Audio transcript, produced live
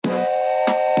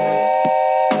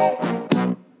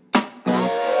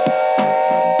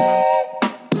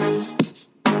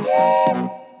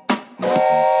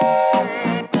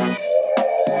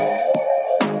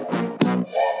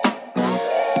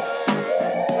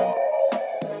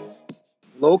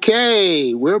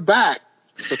Okay, we're back.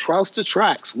 It's Across the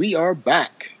Tracks. We are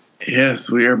back. Yes,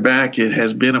 we are back. It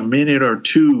has been a minute or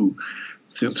two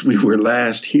since we were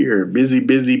last here.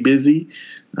 Busy.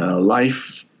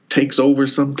 Life takes over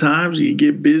sometimes. You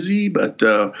get busy, but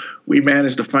we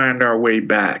managed to find our way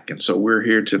back. And so we're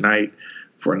here tonight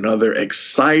for another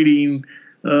exciting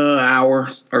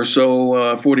hour or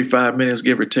so, 45 minutes,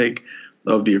 give or take,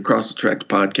 of the Across the Tracks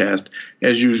podcast.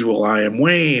 As usual, I am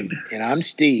Wayne. And I'm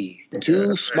Steve.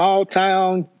 Two small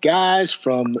town guys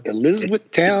from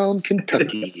Elizabethtown,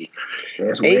 Kentucky,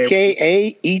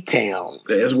 a.k.a. E-Town.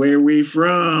 That's where we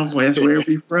from.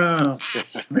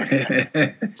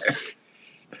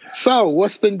 So,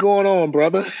 what's been going on,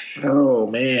 brother? Oh,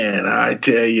 man, I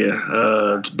tell you,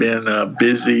 it's been a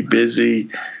busy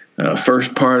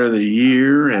first part of the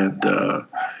year, and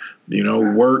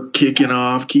work kicking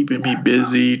off, keeping me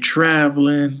busy,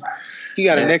 traveling. You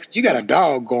got a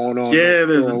dog going on. Yeah,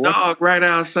 there's a dog right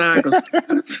outside.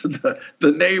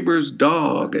 the neighbor's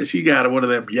dog. She got one of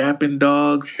them yapping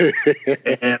dogs,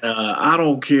 and I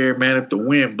don't care, man. If the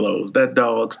wind blows, that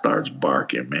dog starts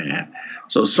barking, man.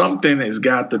 So something has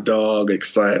got the dog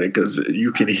excited because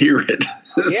you can hear it.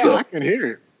 Yeah, so, I can hear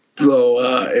it. So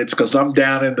it's because I'm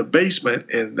down in the basement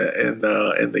in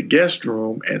the guest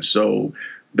room, and so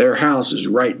their house is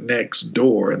right next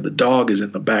door, and the dog is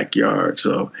in the backyard.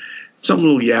 So some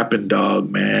little yapping dog,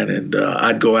 man, and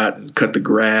I'd go out and cut the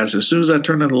grass. As soon as I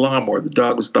turned on the lawnmower, the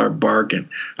dog would start barking.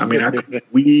 I mean, I could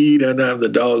weed, and the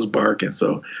dog's barking.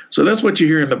 So that's what you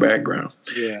hear in the background.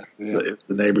 Yeah. The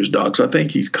neighbor's dog. So I think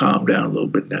he's calmed down a little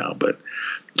bit now. But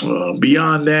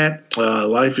beyond that,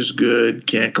 life is good.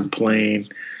 Can't complain.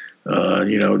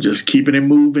 Just keeping it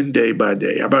moving day by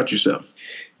day. How about yourself?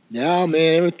 No,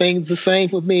 man, everything's the same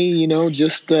with me.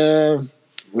 Just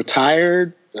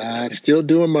retired. Still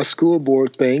doing my school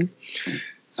board thing,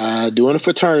 doing a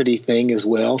fraternity thing as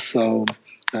well. So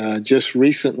just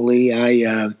recently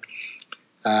I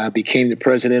became the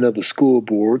president of the school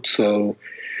board. So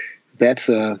that's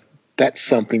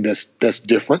something that's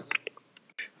different.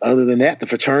 Other than that, the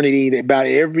fraternity, about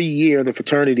every year, the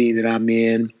fraternity that I'm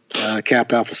in,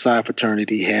 Kappa Alpha Psi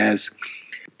fraternity, has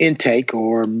intake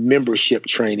or membership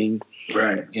training.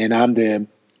 Right. And I'm the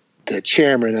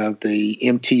chairman of the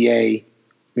MTA,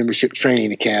 Membership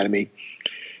Training Academy.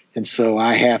 And so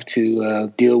I have to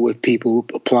deal with people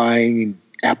applying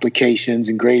applications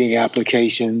and grading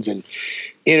applications and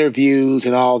interviews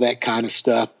and all that kind of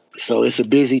stuff. So it's a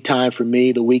busy time for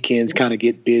me. The weekends kind of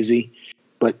get busy.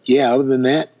 But yeah, other than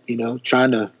that,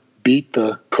 trying to beat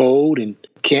the cold, and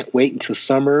can't wait until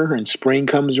summer and spring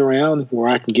comes around where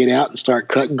I can get out and start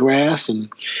cutting grass and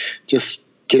just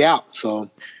get out. So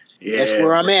yeah, that's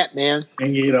where I'm at, man.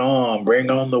 Bring it on.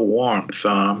 Bring on the warmth.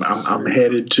 I'm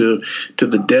headed to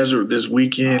the desert this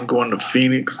weekend, going to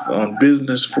Phoenix on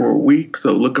business for a week.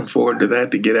 So looking forward to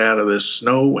that, to get out of the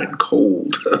snow and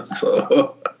cold.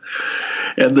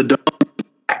 And the dog.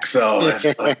 So that's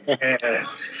man.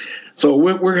 So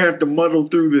we're have to muddle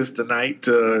through this tonight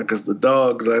because the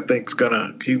dog's, I think,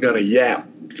 he's gonna yap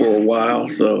for a while.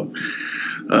 So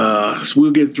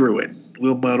we'll get through it.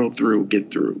 We'll muddle through,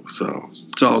 get through. So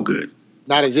it's all good.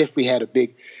 Not as if we had a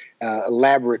big,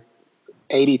 elaborate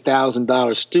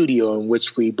 $80,000 studio in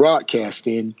which we broadcast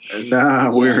in.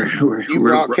 Nah, you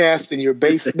broadcast in your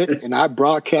basement, and I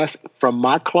broadcast from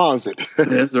my closet.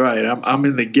 That's right. I'm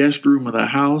in the guest room of the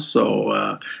house.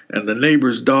 So and the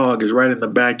neighbor's dog is right in the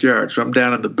backyard. So I'm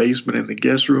down in the basement in the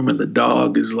guest room, and the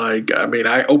dog is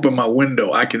I open my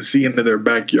window, I can see into their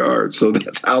backyard. So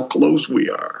that's how close we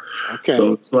are. Okay.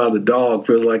 So that's why the dog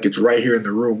feels like it's right here in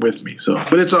the room with me. So,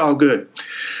 but it's all good.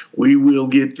 We will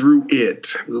get through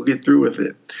it. We'll get through with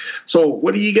it. So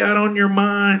what do you got on your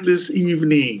mind this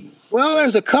evening? Well,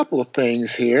 there's a couple of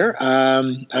things here.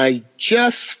 I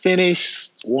just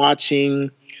finished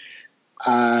watching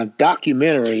a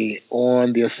documentary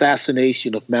on the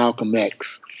assassination of Malcolm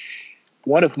X.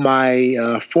 One of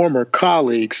my former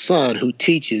colleagues' son, who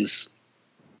teaches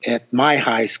at my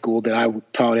high school that I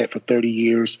taught at for 30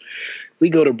 years, we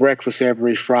go to breakfast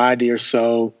every Friday or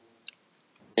so.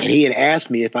 And he had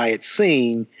asked me if I had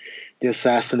seen the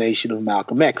assassination of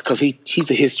Malcolm X, because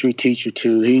he's a history teacher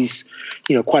too. He's,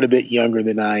 quite a bit younger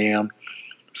than I am.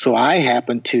 So I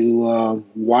happened to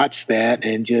watch that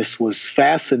and just was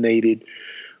fascinated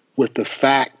with the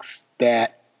facts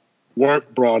that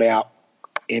weren't brought out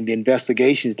and the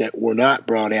investigations that were not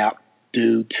brought out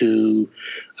due to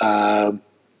the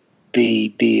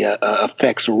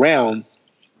effects around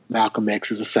Malcolm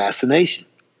X's assassination.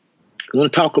 I'm going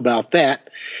to talk about that.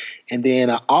 And then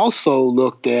I also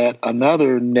looked at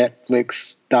another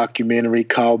Netflix documentary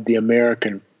called The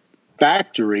American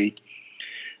Factory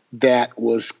that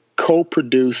was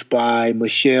co-produced by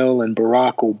Michelle and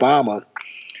Barack Obama.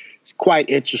 It's quite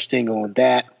interesting on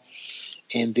that.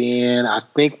 And then I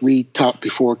think we talked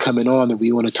before coming on that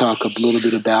we want to talk a little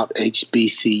bit about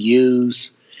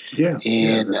HBCUs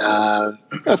and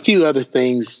a few other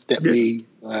things that we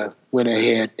went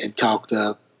ahead and talked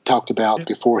about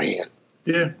beforehand.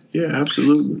 Yeah,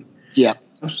 absolutely. Yeah,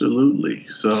 absolutely.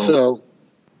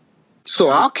 So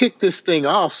I'll kick this thing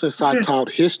off since I taught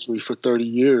history for 30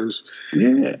 years.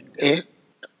 Yeah. And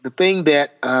the thing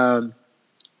that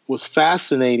was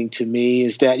fascinating to me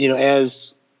is that,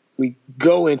 as we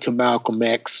go into Malcolm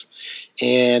X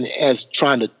and as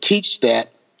trying to teach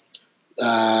that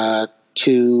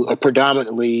to a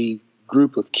predominantly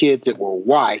group of kids that were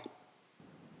white,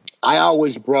 I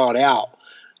always brought out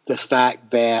the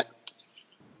fact that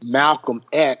Malcolm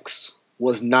X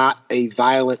was not a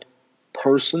violent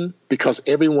person, because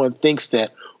everyone thinks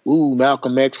that,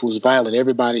 Malcolm X was violent.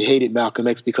 Everybody hated Malcolm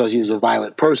X because he was a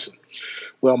violent person.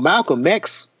 Well, Malcolm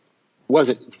X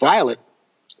wasn't violent.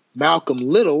 Malcolm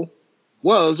Little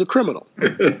was a criminal.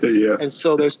 Yeah. And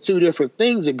so there's two different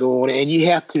things that go on, and you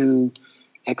have to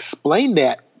explain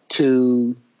that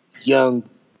to young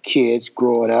kids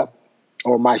growing up,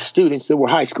 or my students that were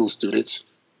high school students.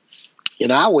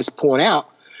 And I always point out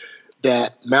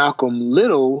that Malcolm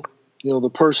Little, the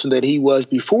person that he was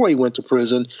before he went to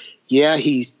prison,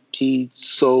 he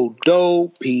sold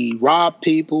dope, he robbed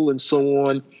people and so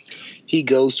on. He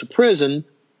goes to prison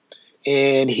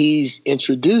and he's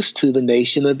introduced to the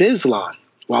Nation of Islam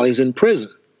while he's in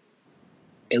prison.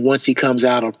 And once he comes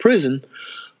out of prison,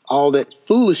 all that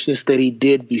foolishness that he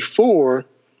did before,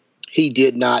 he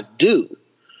did not do,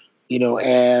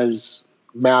 as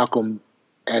Malcolm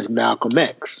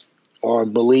X or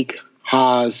Malik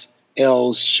Haz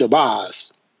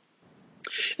el-Shabazz.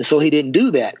 And so he didn't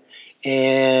do that.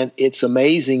 And it's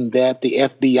amazing that the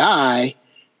FBI,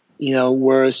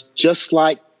 whereas just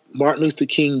like Martin Luther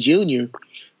King Jr.,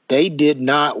 they did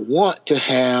not want to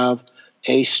have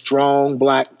a strong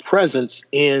black presence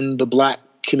in the black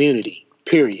community,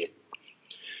 period.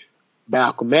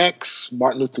 Malcolm X,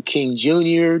 Martin Luther King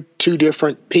Jr., two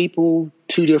different people,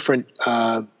 two different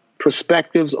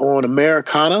perspectives on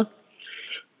Americana.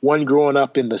 One growing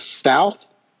up in the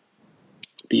South,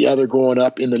 the other growing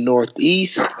up in the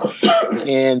Northeast,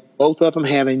 and both of them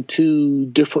having two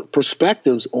different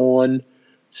perspectives on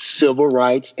civil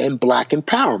rights and black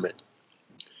empowerment.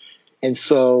 And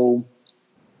so,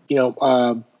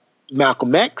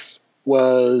 Malcolm X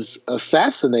was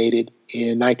assassinated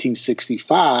in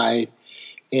 1965,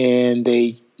 and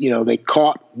they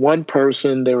caught one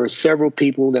person. There were several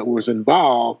people that was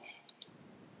involved.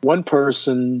 One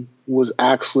person was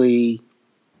actually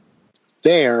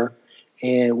there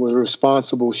and was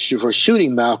responsible for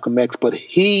shooting Malcolm X, but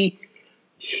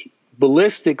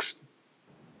ballistics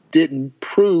didn't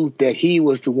prove that he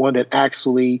was the one that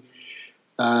actually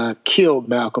killed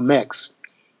Malcolm X.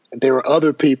 There were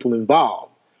other people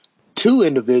involved. Two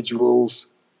individuals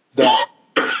that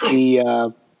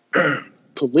the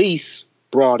police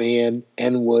brought in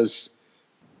and was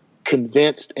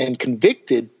convinced and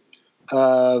convicted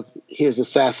of his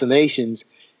assassinations,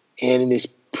 and is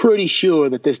pretty sure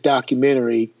that this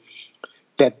documentary,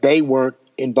 that they weren't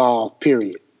involved,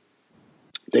 period.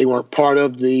 They weren't part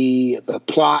of the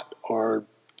plot or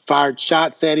fired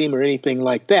shots at him or anything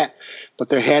like that, but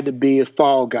there had to be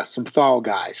some fall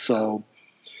guys. So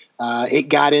it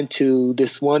got into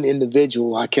this one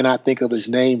individual. I cannot think of his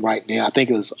name right now. I think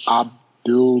it was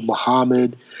Abdul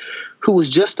Muhammad, who was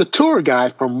just a tour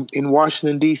guide in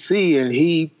Washington, D.C., and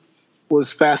he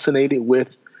was fascinated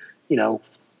with,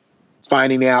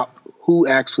 finding out who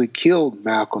actually killed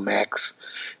Malcolm X.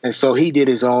 And so he did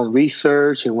his own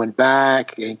research and went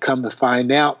back and come to find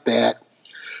out that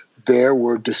there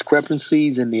were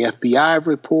discrepancies in the FBI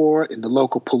report, and the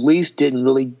local police didn't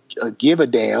really give a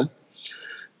damn.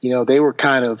 They were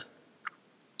kind of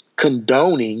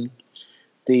condoning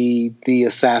the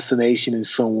assassination and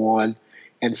so on.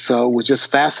 And so it was just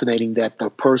fascinating that the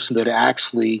person that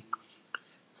actually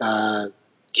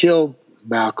killed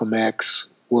Malcolm X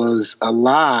was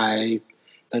alive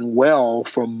and well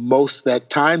for most of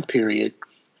that time period,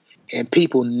 and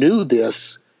people knew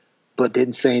this but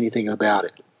didn't say anything about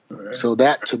it. Right. So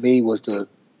that to me was the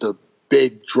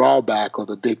big drawback, or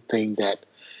the big thing that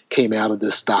came out of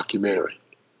this documentary.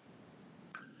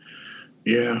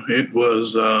 Yeah, it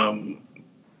was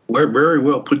very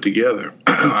well put together.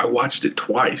 I watched it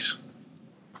twice.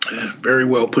 Very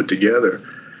well put together.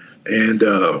 And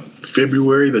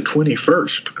February the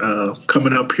 21st,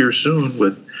 coming up here soon,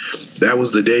 but that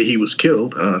was the day he was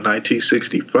killed,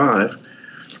 1965,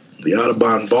 the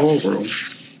Audubon Ballroom.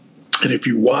 And if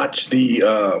you watch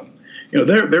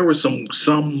there were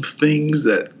some things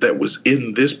that was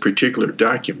in this particular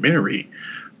documentary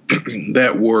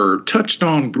that were touched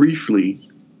on briefly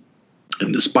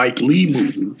in the Spike Lee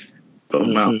movie of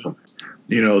Malcolm.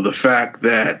 The fact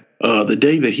that the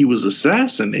day that he was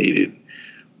assassinated,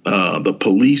 the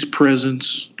police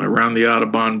presence around the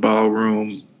Audubon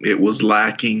Ballroom, it was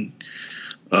lacking.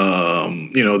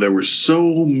 There were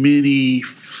so many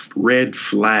red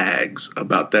flags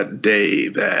about that day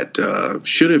that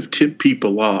should have tipped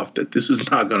people off that this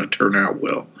is not going to turn out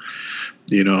well.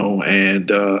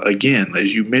 And again,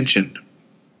 as you mentioned,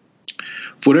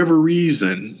 for whatever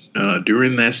reason,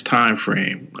 during this time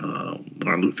frame,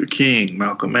 Martin Luther King,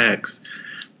 Malcolm X,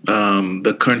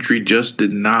 the country just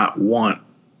did not want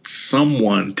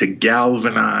someone to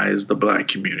galvanize the black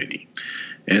community.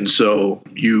 And so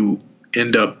you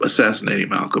end up assassinating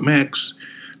Malcolm X.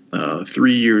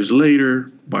 3 years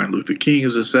later, Martin Luther King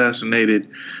is assassinated.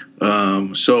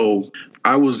 So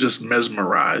I was just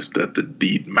mesmerized at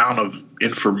the amount of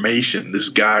information this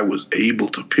guy was able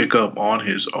to pick up on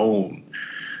his own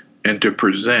and to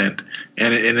present.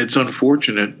 And it's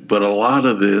unfortunate, but a lot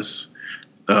of this,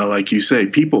 like you say,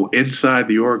 people inside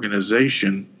the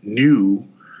organization knew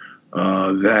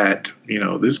that,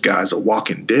 this guy's a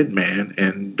walking dead man,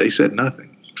 and they said nothing.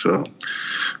 So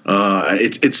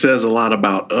it says a lot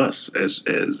about us as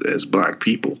black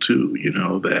people too,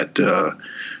 that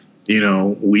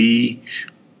we,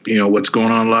 what's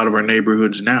going on in a lot of our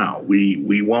neighborhoods now.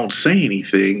 We won't say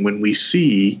anything when we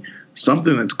see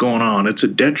something that's going on. It's a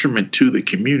detriment to the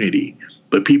community,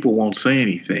 but people won't say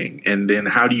anything. And then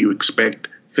how do you expect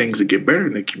things to get better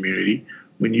in the community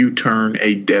when you turn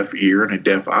a deaf ear and a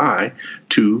deaf eye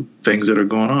to things that are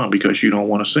going on because you don't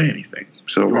want to say anything?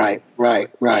 So right.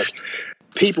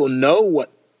 People know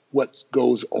what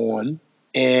goes on,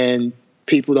 and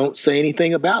people don't say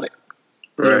anything about it.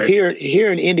 Right.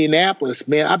 Here in Indianapolis,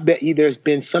 man, I bet you there's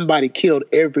been somebody killed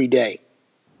every day.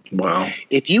 Wow.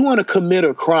 If you want to commit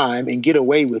a crime and get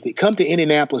away with it, come to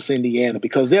Indianapolis, Indiana,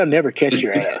 because they'll never catch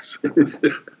your ass.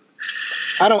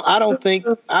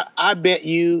 I bet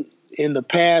you in the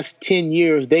past 10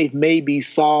 years, they've maybe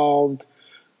solved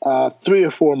 3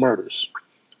 or 4 murders.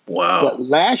 Wow. But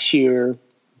last year,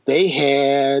 they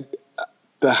had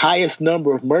the highest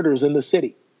number of murders in the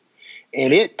city.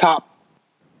 And it topped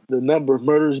the number of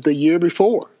murders the year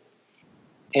before.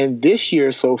 And this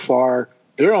year so far,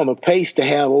 they're on the pace to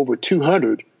have over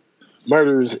 200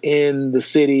 murders in the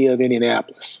city of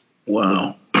Indianapolis.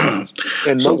 Wow.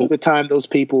 And most of the time, those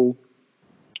people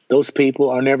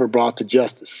are never brought to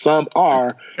justice. Some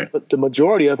are, but the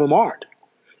majority of them aren't.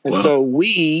 And so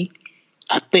we,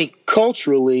 I think,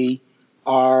 culturally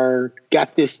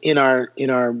got this in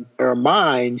our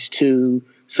minds to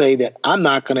say that I'm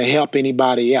not going to help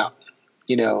anybody out.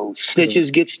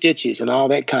 Snitches get stitches and all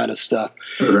that kind of stuff.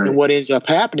 Right. And what ends up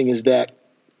happening is that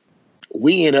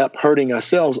we end up hurting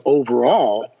ourselves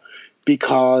overall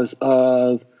because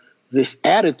of this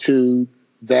attitude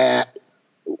that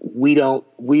we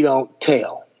don't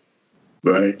tell.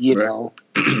 Right. It's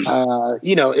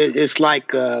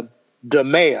like the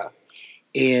mayor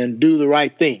and do the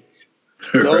right things.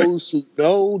 Right. Those who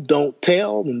know don't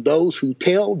tell, and those who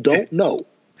tell don't know.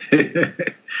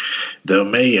 The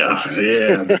mayor.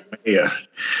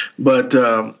 But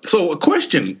so a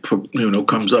question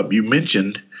comes up. You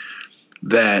mentioned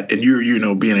that, and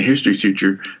you're being a history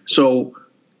teacher, so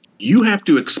you have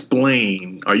to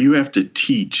explain, or you have to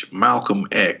teach Malcolm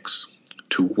X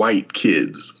to white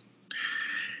kids.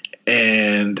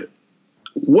 And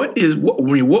what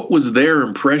was their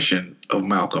impression of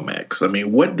Malcolm X?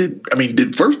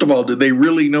 First of all, did they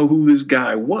really know who this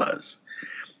guy was?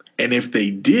 And if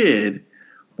they did,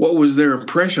 what was their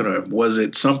impression of him? Was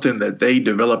it something that they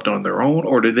developed on their own,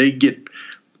 or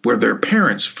were their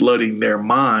parents flooding their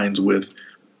minds with,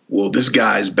 well, this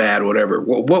guy's bad, whatever?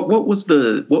 What was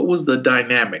the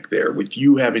dynamic there with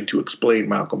you having to explain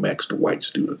Malcolm X to white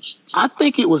students? I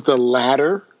think it was the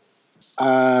latter.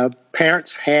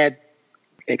 Parents had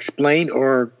explained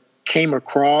or came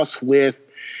across with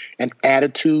an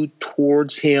attitude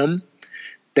towards him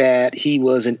that he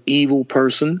was an evil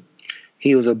person,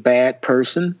 he was a bad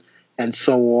person, and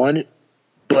so on.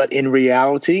 But in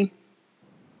reality,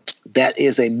 that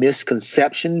is a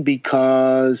misconception,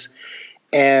 because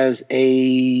as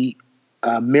a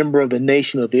member of the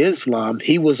Nation of Islam,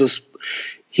 he was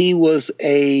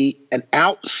an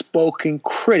outspoken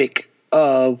critic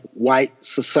of white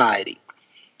society,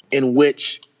 in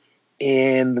which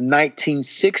in the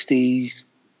 1960s,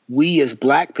 we as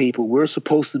black people, we're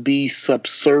supposed to be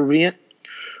subservient.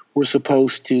 we're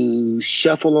supposed to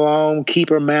shuffle along,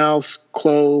 keep our mouths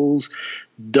closed,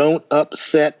 don't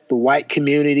upset the white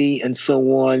community, and so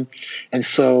on. And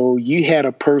so you had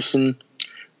a person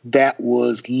that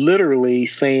was literally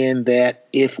saying that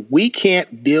if we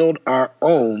can't build our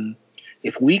own,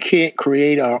 if we can't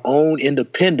create our own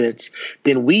independence,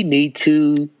 then we need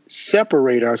to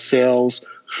separate ourselves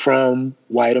from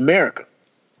white America.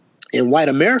 And white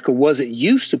America wasn't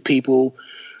used to people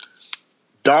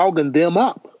dogging them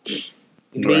up,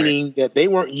 meaning that they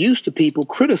weren't used to people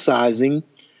criticizing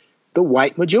the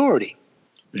white majority.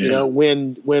 Yeah. You know,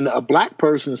 when a black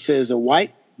person says a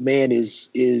white man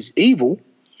is evil,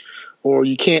 or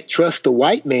you can't trust the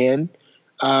white man,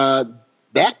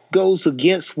 that goes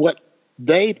against what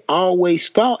they've always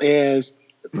thought as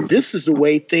this is the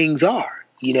way things are.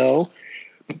 You know,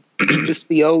 it's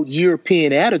the old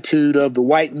European attitude of the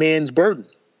white man's burden.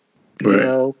 Right. You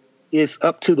know, it's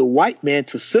up to the white man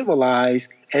to civilize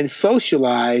and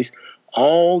socialize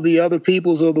all the other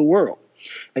peoples of the world.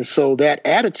 And so that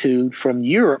attitude from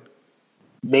Europe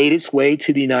made its way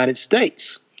to the United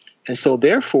States. And so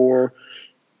therefore,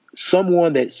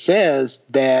 someone that says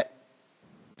that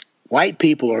white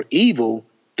people are evil,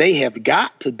 they have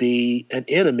got to be an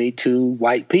enemy to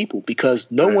white people, because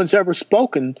no one's ever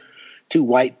spoken to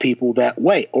white people that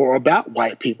way or about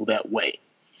white people that way.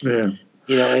 Yeah.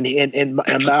 You know,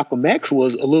 and Malcolm X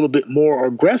was a little bit more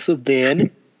aggressive than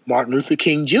Martin Luther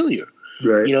King Jr.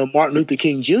 Right. You know, Martin Luther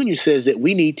King Jr. says that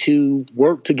we need to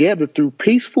work together through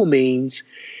peaceful means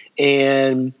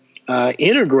and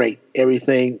integrate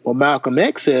everything. Well, Malcolm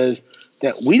X says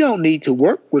that we don't need to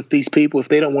work with these people if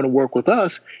they don't want to work with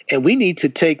us, and we need to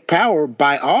take power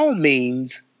by all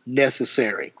means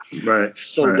necessary. Right.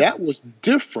 So that was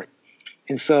different.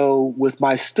 And so with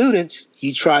my students,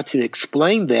 you try to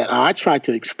explain that. I try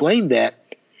to explain that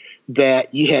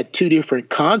you had two different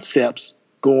concepts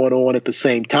going on at the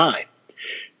same time.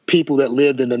 People that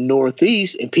lived in the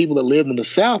Northeast and people that lived in the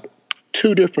South,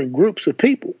 two different groups of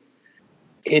people.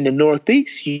 In the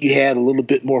Northeast, you had a little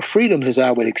bit more freedoms, as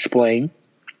I would explain,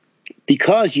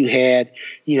 because you had,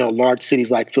 you know, large cities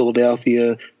like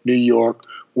Philadelphia, New York,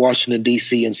 Washington,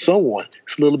 D.C., and so on.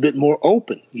 It's a little bit more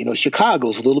open. You know,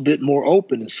 Chicago's a little bit more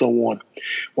open and so on.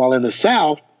 While in the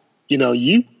South, you know,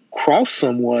 you cross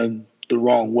someone the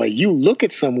wrong way. You look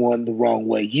at someone the wrong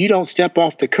way. You don't step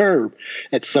off the curb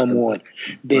at someone.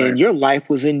 Then your life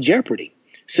was in jeopardy,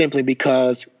 simply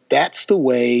because that's the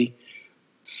way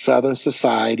Southern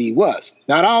society was.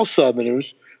 Not all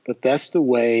Southerners, but that's the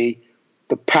way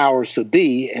the powers to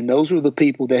be. And those were the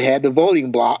people that had the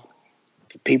voting bloc,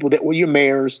 the people that were your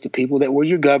mayors, the people that were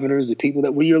your governors, the people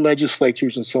that were your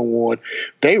legislatures and so on.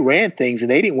 They ran things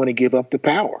and they didn't want to give up the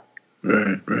power.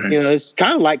 Right. You know, it's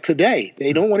kind of like today.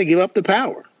 They don't want to give up the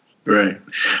power. Right.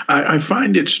 I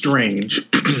find it strange,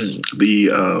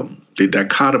 the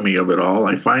dichotomy of it all.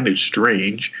 I find it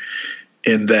strange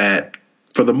in that,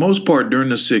 for the most part, during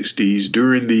the 60s,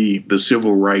 during the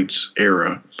civil rights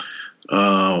era,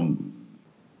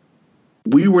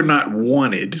 we were not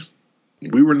wanted.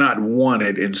 We were not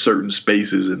wanted in certain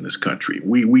spaces in this country.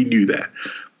 We knew that.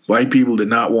 White people did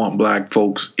not want black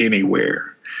folks anywhere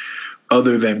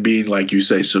other than being, like you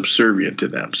say, subservient to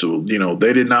them. So, you know,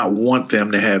 they did not want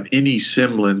them to have any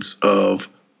semblance of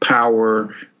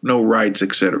power, no rights,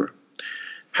 etc.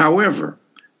 However,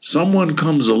 someone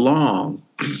comes along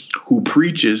who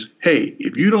preaches, hey,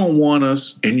 if you don't want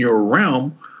us in your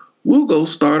realm, we'll go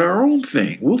start our own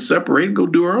thing. We'll separate and go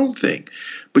do our own thing.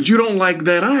 But you don't like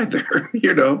that either,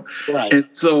 you know. Right. And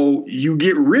so you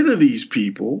get rid of these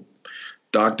people,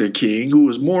 Dr. King, who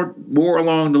was more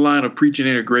along the line of preaching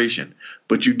integration.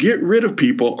 But you get rid of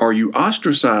people, or you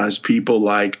ostracize people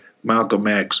like Malcolm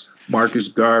X, Marcus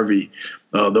Garvey,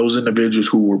 those individuals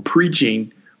who were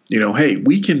preaching, you know, hey,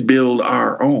 we can build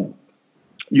our own.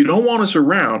 You don't want us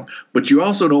around, but you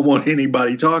also don't want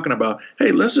anybody talking about,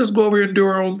 hey, let's just go over here and do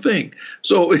our own thing.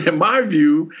 So in my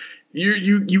view,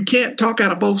 you can't talk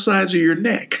out of both sides of your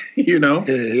neck, you know?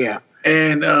 Yeah.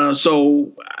 And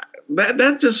so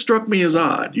that just struck me as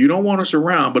odd. You don't want us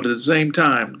around, but at the same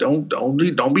time,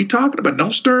 don't be talking about,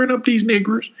 don't stirring up these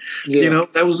niggers. Yeah. You know,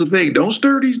 that was the thing. Don't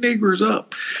stir these niggers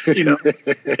up, you know?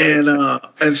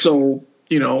 And so,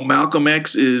 you know, Malcolm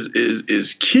X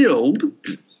is killed.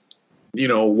 You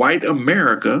know, white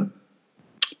America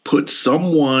put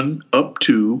someone up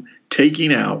to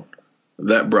taking out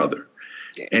that brother.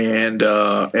 And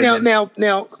now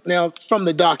from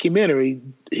the documentary,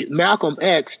 Malcolm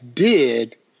X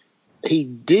did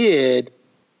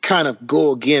kind of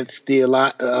go against the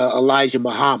Elijah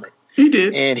Muhammad. He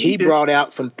did. And he brought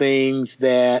out some things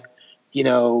that, you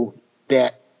know,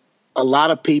 that a lot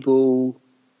of people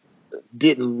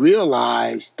didn't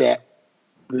realize that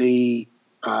the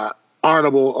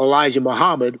Honorable Elijah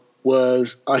Muhammad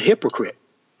was a hypocrite.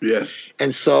 Yes.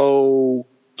 And so,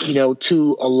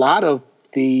 to a lot of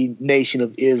the Nation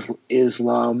of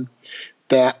Islam,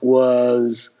 that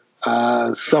was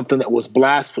something that was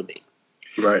blasphemy.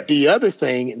 Right. The other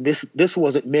thing, and this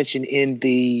wasn't mentioned in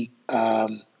the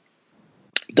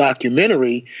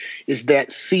documentary, is that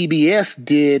CBS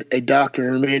did a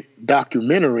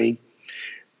documentary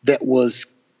that was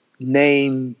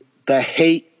named "The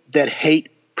Hate That Hate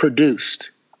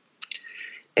Produced,"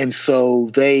 and so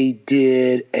they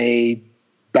did a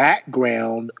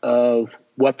background of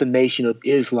what the Nation of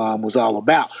Islam was all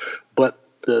about. But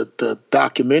the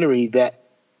documentary that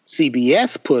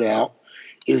CBS put out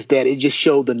is that it just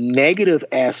showed the negative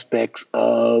aspects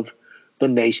of the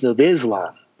Nation of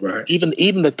Islam. Right.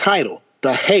 Even the title,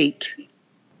 "The Hate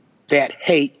That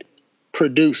Hate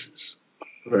Produces."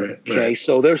 Right. Okay,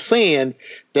 so they're saying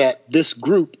that this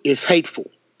group is hateful.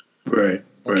 Right.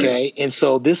 Okay, and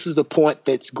so this is the point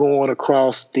that's going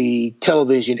across the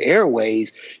television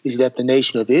airways, is that the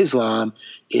Nation of Islam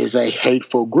is a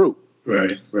hateful group.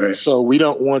 Right. Right. So we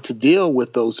don't want to deal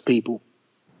with those people.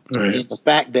 Right. And the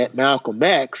fact that Malcolm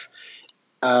X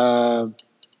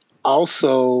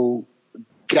also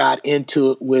got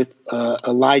into it with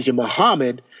Elijah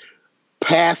Muhammad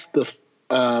past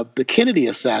the Kennedy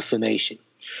assassination.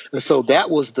 And so that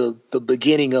was the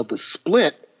beginning of the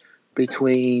split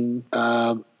between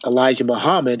Elijah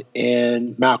Muhammad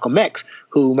and Malcolm X,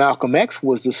 who Malcolm X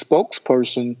was the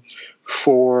spokesperson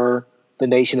for the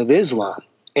Nation of Islam.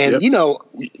 And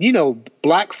Yep.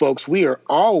 Black folks, we are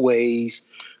always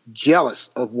jealous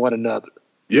of one another.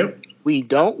 Yep. We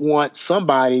don't want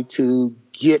somebody to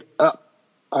get up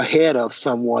ahead of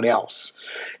someone else.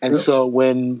 And Yep. so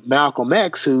when Malcolm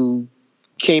X, who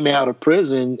came out of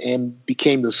prison and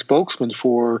became the spokesman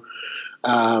for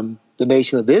the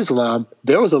Nation of Islam,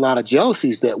 there was a lot of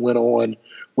jealousies that went on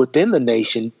within the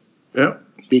nation Yep.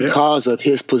 because of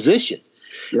his position.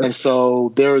 Yep. And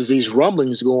so there was these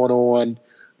rumblings going on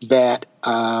that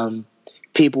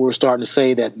people were starting to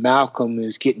say that Malcolm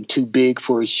is getting too big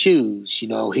for his shoes.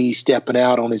 He's stepping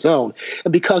out on his own.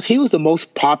 And because he was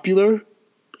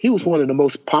one of the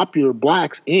most popular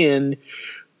blacks in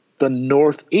the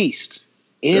Northeast,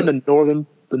 in Yep.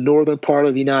 the northern part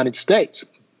of the United States.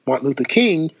 Martin Luther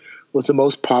King was the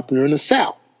most popular in the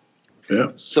South. Yeah.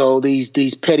 So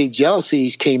these petty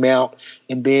jealousies came out,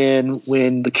 and then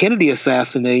when the Kennedy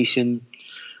assassination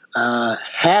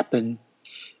happened,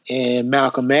 and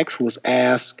Malcolm X was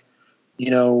asked,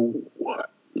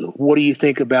 what do you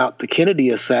think about the Kennedy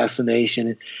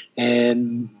assassination?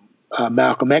 And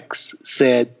Malcolm X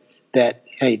said that,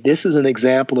 hey, this is an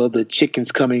example of the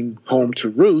chickens coming home to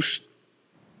roost.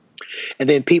 And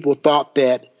then people thought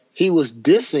that he was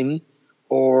dissing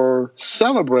or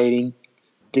celebrating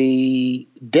the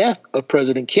death of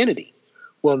President Kennedy.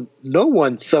 Well, no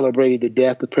one celebrated the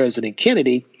death of President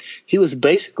Kennedy. He was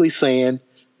basically saying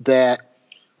that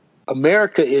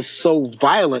America is so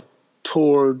violent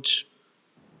towards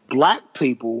black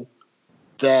people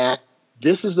that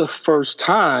this is the first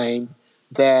time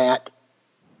that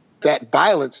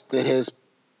violence that has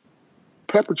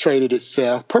perpetrated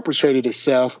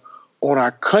itself on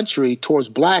our country towards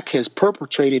black has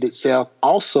perpetrated itself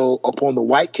also upon the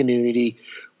white community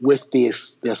with the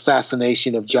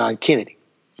assassination of John Kennedy.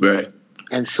 Right.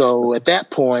 And so at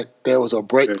that point, there was a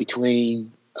break Right.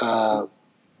 between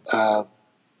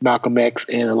Malcolm X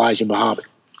and Elijah Muhammad.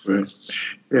 Right.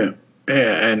 Yeah.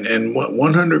 And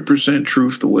 100%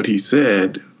 truth to what he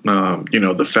said.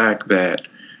 The fact that,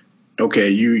 okay,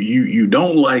 you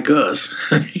don't like us.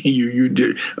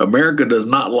 America does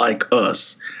not like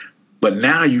us. But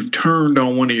now you've turned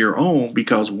on one of your own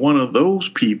because one of those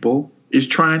people is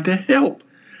trying to help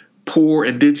poor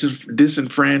and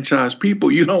disenfranchised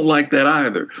people. You don't like that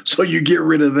either. So you get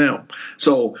rid of them.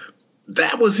 So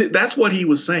that was it. That's what he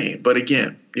was saying. But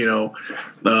again,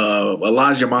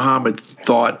 Elijah Muhammad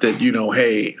thought that,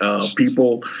 hey,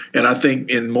 people, and I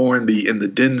think in the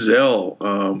Denzel,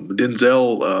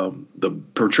 the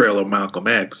portrayal of Malcolm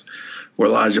X, where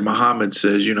Elijah Muhammad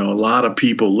says, a lot of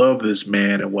people love this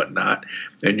man and whatnot.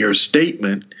 And your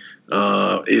statement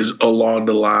is along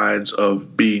the lines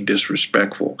of being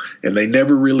disrespectful. And they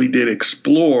never really did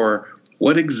explore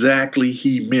what exactly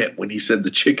he meant when he said the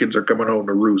chickens are coming home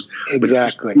to roost.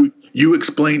 Exactly. But you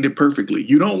explained it perfectly.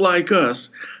 You don't like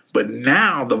us, but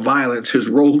now the violence has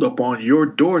rolled up on your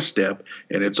doorstep,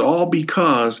 and it's all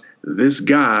because this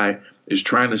guy is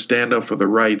trying to stand up for the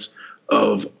rights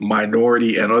of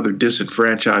minority and other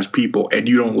disenfranchised people, and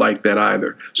you don't like that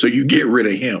either. So you get rid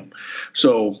of him.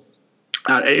 So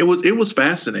It was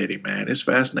fascinating, man. It's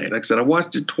fascinating. Like I said, I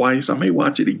watched it twice. I may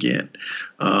watch it again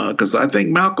because I think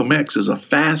Malcolm X is a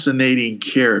fascinating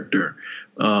character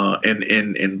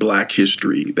in Black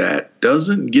history that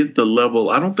doesn't get the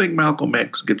level. I don't think Malcolm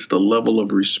X gets the level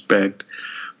of respect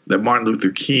that Martin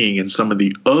Luther King and some of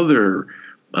the other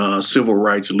civil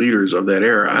rights leaders of that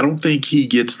era. I don't think he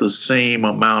gets the same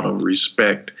amount of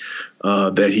respect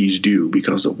that he's due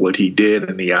because of what he did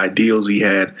and the ideals he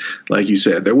had. Like you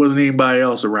said, there wasn't anybody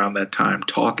else around that time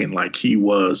talking like he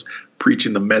was,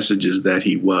 preaching the messages that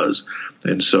he was.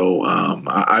 And so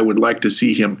I would like to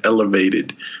see him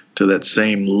elevated to that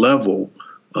same level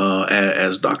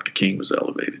as Dr. King was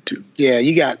elevated to. Yeah,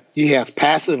 you have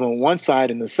passive on one side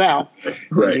in the South,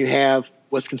 right. And you have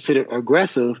what's considered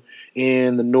aggressive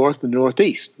in the North and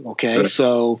Northeast. Okay, right.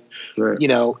 So right.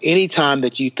 Anytime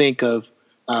that you think of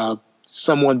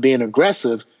someone being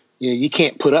aggressive, you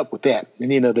can't put up with that.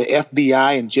 And the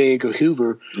FBI and J. Edgar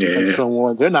Hoover and so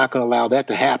on, they're not going to allow that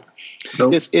to happen.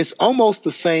 Nope. It's almost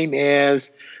the same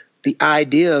as the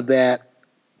idea that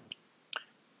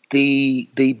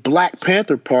the Black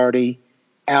Panther Party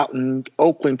out in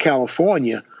Oakland,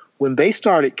 California, when they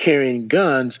started carrying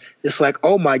guns, it's like,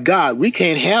 oh my God, we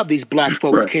can't have these black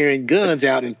folks carrying guns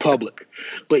out in public.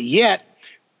 But yet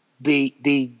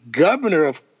the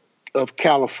governor of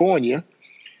California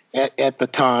at the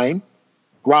time,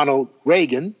 Ronald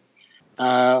Reagan,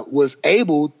 was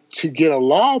able to get a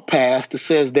law passed that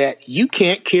says that you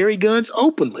can't carry guns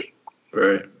openly.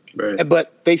 Right.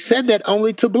 But they said that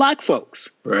only to black folks.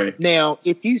 Right. Now,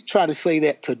 if you try to say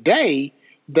that today,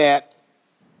 that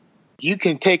you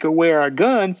can take away our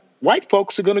guns, white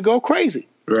folks are going to go crazy.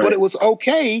 Right. But it was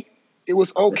okay. It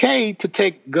was okay to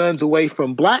take guns away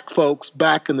from black folks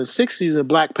back in the 60s in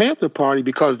Black Panther Party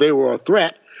because they were a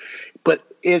threat. But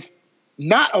it's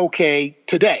not okay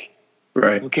today.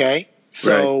 Right. Okay?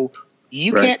 So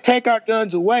you can't take our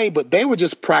guns away, but they were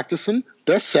just practicing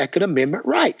their Second Amendment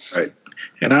rights. Right.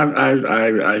 And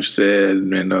I've said,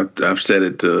 and I've said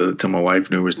it to my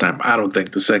wife numerous times, I don't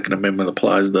think the Second Amendment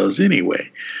applies to us anyway.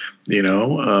 I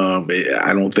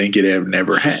don't think it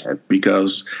never had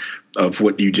because of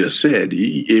what you just said.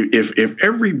 If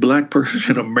every black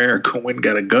person in America went and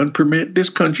got a gun permit, this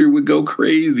country would go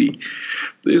crazy.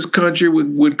 This country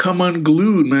would come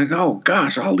unglued, man. Oh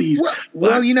gosh, all these.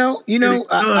 Well, I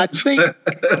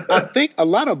think a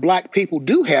lot of black people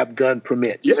do have gun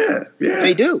permits. Yeah,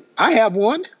 they do. I have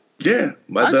one. Yeah,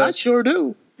 I sure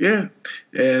do. Yeah,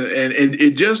 and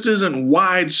it just isn't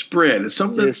widespread. It's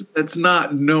something that's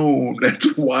not known,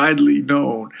 that's widely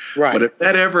known. Right. But if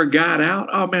that ever got out,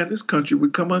 oh man, this country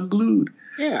would come unglued.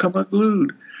 Yeah. Come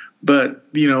unglued.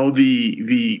 But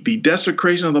the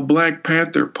desecration of the Black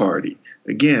Panther Party,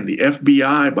 again, the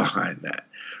FBI behind that.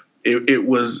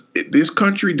 This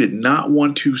country did not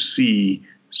want to see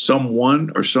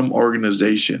someone or some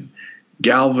organization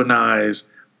galvanize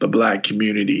the black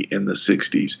community in the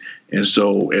 60s. And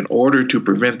so in order to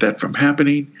prevent that from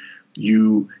happening,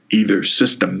 you either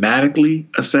systematically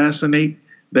assassinate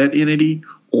that entity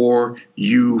or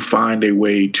you find a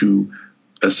way to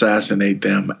assassinate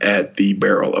them at the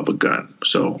barrel of a gun.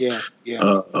 So,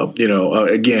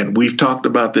 again, we've talked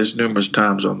about this numerous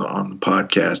times on the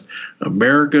podcast.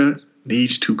 America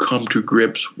needs to come to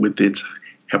grips with its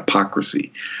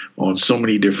hypocrisy on so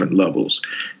many different levels,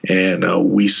 and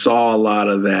we saw a lot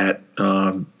of that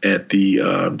at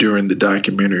the during the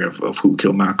documentary of Who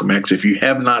Killed Malcolm X. If you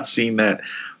have not seen that,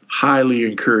 highly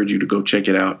encourage you to go check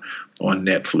it out on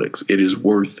Netflix. It is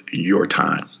worth your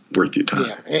time.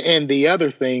 Yeah, and the other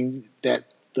thing that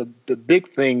the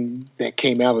big thing that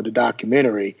came out of the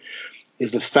documentary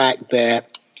is the fact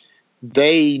that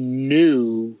they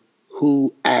knew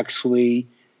who actually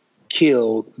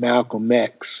killed Malcolm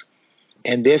X,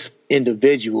 and this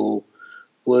individual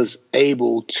was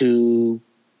able to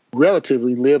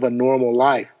relatively live a normal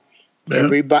life. Yeah.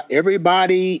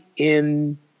 Everybody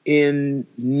in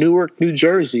Newark, New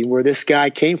Jersey, where this guy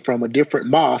came from, a different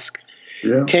mosque,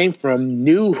 came from,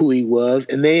 knew who he was,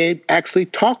 and they had actually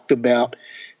talked about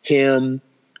him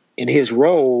and his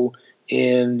role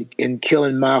in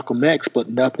killing Malcolm X, but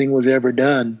nothing was ever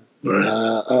done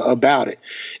about it.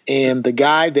 And the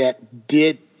guy that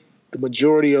did the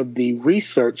majority of the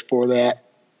research for that,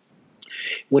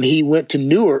 when he went to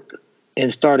Newark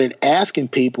and started asking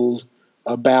people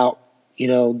about,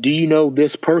 do you know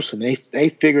this person? They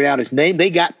figured out his name. They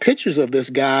got pictures of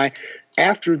this guy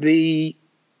after the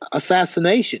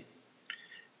assassination.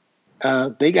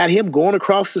 They got him going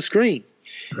across the screen.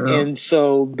 Yeah. And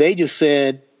so they just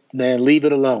said, man, leave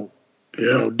it alone.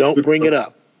 Yeah. Don't bring it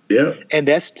up. Yeah. And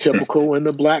that's typical in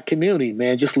the black community,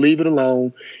 man. Just leave it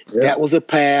alone. Yeah. That was a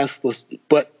past.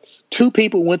 But 2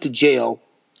 people went to jail,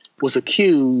 was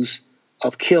accused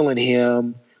of killing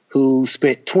him, who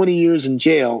spent 20 years in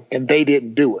jail, and they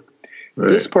didn't do it. Right.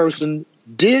 This person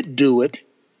did do it,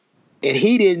 and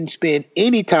he didn't spend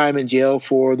any time in jail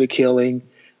for the killing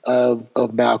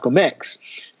of Malcolm X.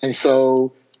 And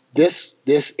so this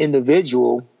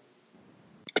individual,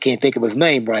 I can't think of his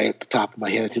name right at the top of my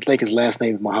head. I think his last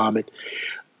name is Muhammad.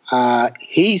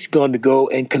 He's going to go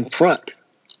and confront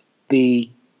the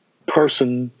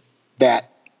person that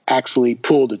actually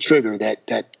pulled the trigger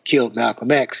that killed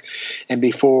Malcolm X. And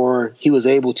before he was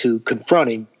able to confront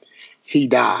him, he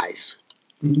dies.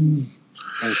 Mm-hmm.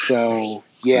 And so,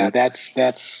 yeah,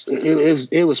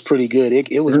 it was pretty good.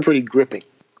 It was pretty gripping.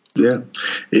 Yeah,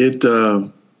 it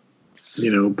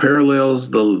parallels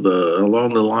the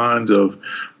along the lines of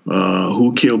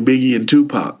who killed Biggie and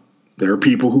Tupac. There are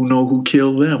people who know who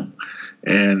killed them,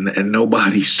 and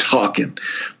nobody's talking,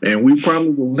 and we probably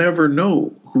will never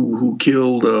know who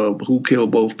killed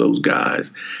both those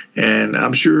guys. And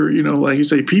I'm sure, like you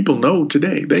say, people know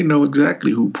today. They know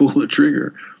exactly who pulled the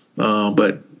trigger,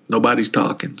 but nobody's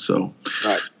talking. So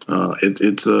right.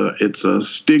 It's a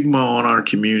stigma on our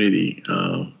community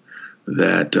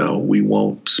that we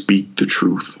won't speak the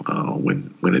truth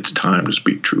when it's time to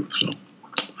speak truth.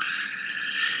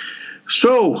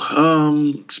 So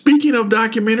speaking of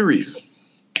documentaries,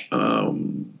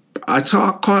 I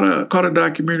caught a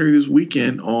documentary this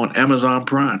weekend on Amazon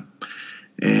Prime,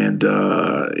 and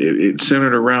it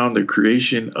centered around the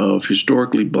creation of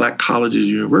historically black colleges,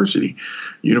 universities.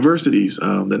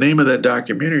 The name of that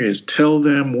documentary is "Tell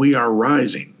Them We Are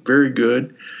Rising." Very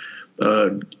good.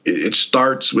 It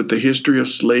starts with the history of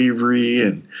slavery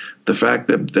and the fact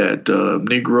that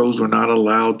Negroes were not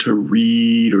allowed to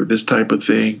read or this type of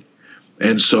thing.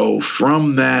 And so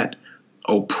from that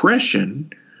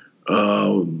oppression,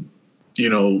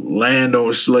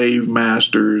 landowner slave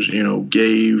masters,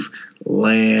 gave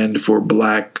land for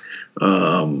black,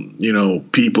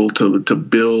 people to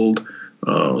build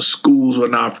schools or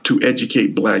not to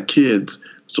educate black kids.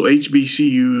 So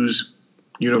HBCUs,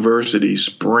 universities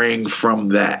sprang from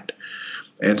that.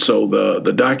 And so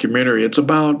the documentary, it's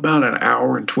about an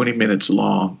hour and 20 minutes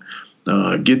long,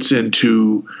 gets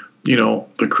into,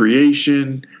 the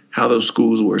creation, how those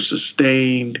schools were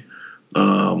sustained, a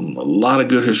lot of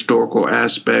good historical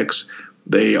aspects.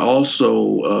 They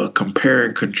also compare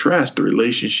and contrast the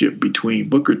relationship between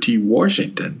Booker T.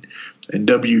 Washington and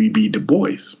W.E.B. Du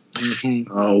Bois,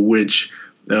 mm-hmm. Which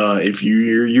if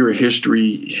you're a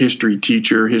history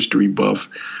teacher, history buff,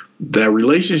 that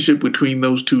relationship between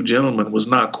those two gentlemen was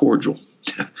not cordial.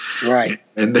 Right.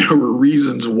 And there were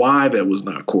reasons why that was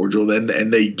not cordial,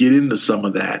 and they get into some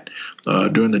of that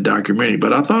during the documentary.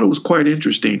 But I thought it was quite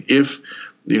interesting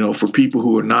for people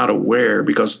who are not aware,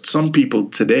 because some people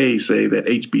today say that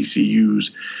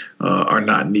HBCUs are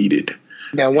not needed.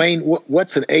 Now, Wayne,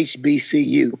 what's an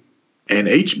HBCU? An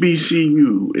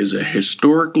HBCU is a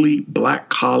historically black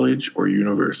college or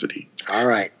university. All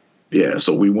right. Yeah,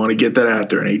 so we want to get that out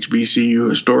there. An HBCU,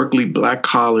 historically black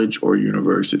college or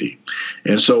university.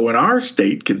 And so in our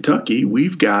state, Kentucky,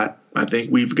 I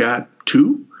think we've got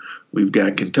 2. We've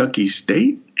got Kentucky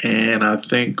State, and I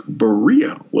think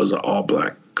Berea was an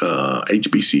all-black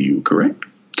HBCU, correct?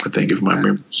 I think if my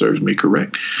memory serves me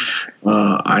correct.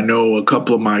 I know a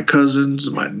couple of my cousins,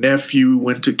 my nephew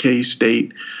went to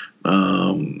K-State,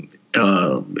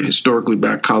 historically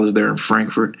black college there in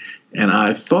Frankfort, and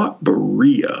I thought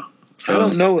Berea. I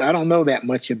don't know that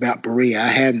much about Berea. I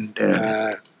hadn't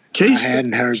heard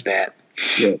that.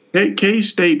 Yeah,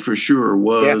 K-State for sure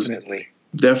was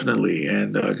definitely.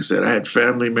 And like I said, I had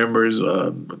family members.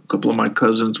 A couple of my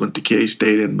cousins went to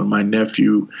K-State, and my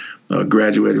nephew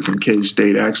graduated from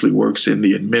K-State. Actually works in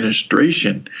the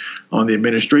administration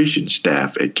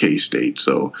staff at K-State.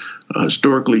 So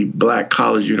historically black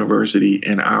college university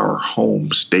in our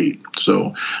home state.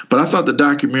 So, but I thought the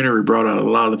documentary brought out a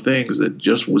lot of things that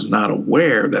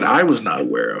I was not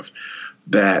aware of,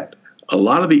 that a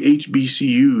lot of the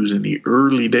HBCUs in the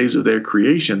early days of their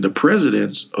creation, the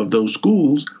presidents of those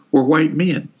schools were white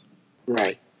men.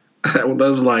 Right. That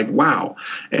was like, wow.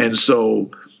 And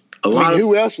so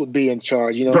who else would be in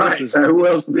charge? Right.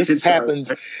 This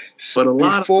happens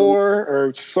before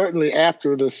or certainly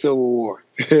after the Civil War.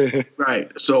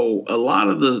 Right. So a lot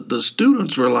of the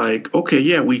students were like, okay,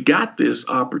 yeah, we got this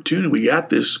opportunity, we got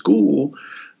this school,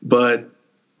 but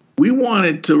we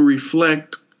wanted to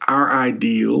reflect our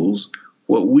ideals,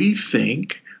 what we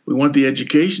think. We want the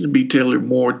education to be tailored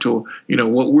more to,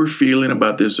 what we're feeling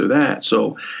about this or that.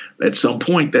 So at some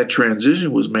point that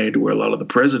transition was made to where a lot of the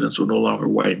presidents were no longer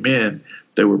white men.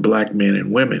 They were black men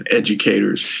and women,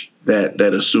 educators that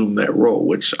assumed that role,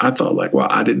 which I thought like, wow,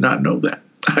 I did not know that.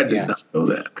 I did not know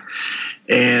that.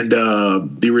 And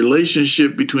the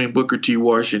relationship between Booker T.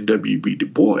 Washington and W.B. Du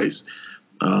Bois,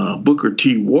 Booker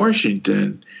T.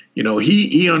 Washington,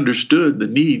 he understood the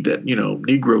need that,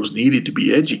 Negroes needed to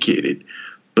be educated.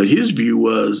 But his view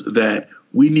was that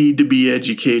we need to be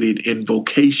educated in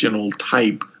vocational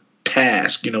type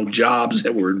tasks, jobs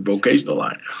that were in vocational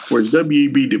line. Whereas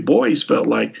W.B. Du Bois felt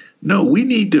like, no, we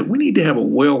need to have a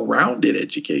well-rounded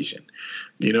education.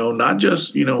 Not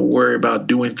just, worry about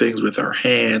doing things with our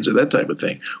hands or that type of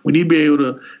thing. We need to be able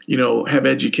to, have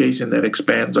education that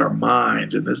expands our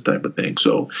minds and this type of thing.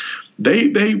 So they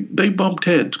bumped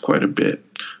heads quite a bit.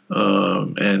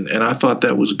 And I thought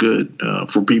that was good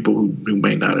for people who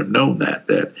may not have known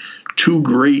that two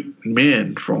great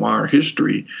men from our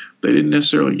history, they didn't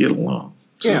necessarily get along.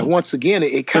 So, yeah, once again,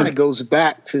 it kind of goes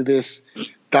back to this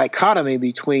dichotomy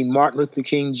between Martin Luther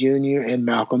King Jr. and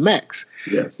Malcolm X.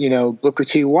 Yes. Booker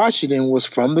T. Washington was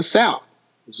from the South,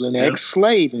 was an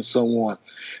ex-slave and so on.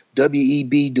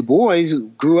 W.E.B. Du Bois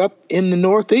grew up in the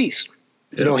Northeast.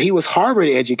 He was Harvard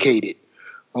educated,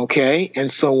 okay, and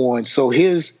so on. So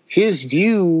his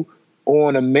view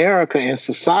on America and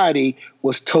society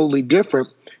was totally different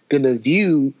than the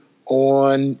view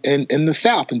in the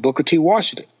South, in Booker T.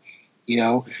 Washington.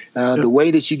 The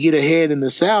way that you get ahead in the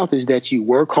South is that you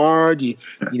work hard,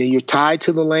 you're tied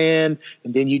to the land,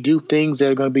 and then you do things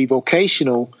that are going to be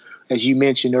vocational, as you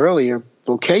mentioned earlier,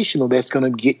 vocational, that's going to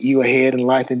get you ahead in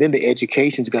life, and then the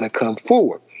education is going to come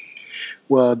forward.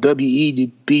 Well,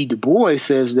 W.E.B. Du Bois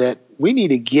says that we need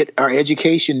to get our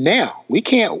education now. We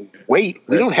can't wait.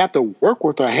 We don't have to work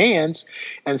with our hands.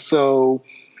 And so,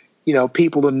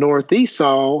 people in the Northeast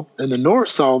saw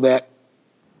that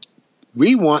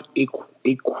we want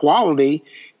equality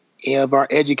of our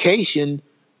education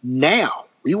now.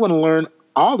 We want to learn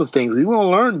all the things. We want to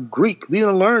learn Greek. We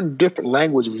want to learn different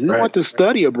languages. We want to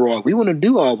study abroad. We want to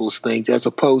do all those things as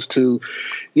opposed to,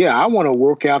 I want to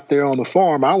work out there on the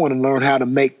farm. I want to learn how to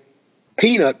make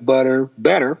peanut butter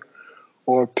better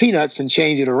or peanuts and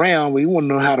change it around. We want to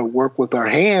know how to work with our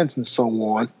hands and so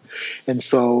on. And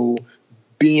so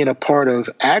being a part of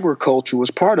agriculture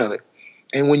was part of it.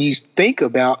 And when you think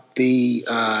about the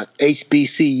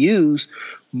HBCUs,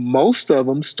 most of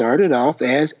them started off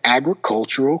as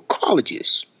agricultural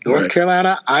colleges. North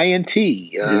Carolina INT,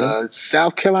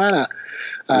 South Carolina,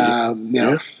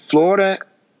 Florida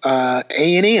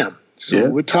A&M. So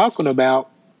we're talking about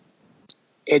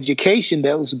education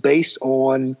that was based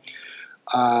on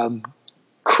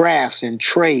crafts and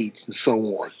trades and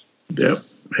so on.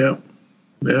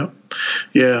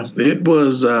 Yeah, it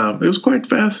was quite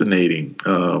fascinating.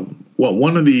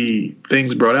 One of the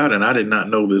things brought out, and I did not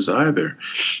know this either,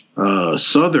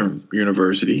 Southern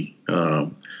University,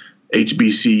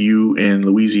 HBCU in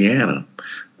Louisiana,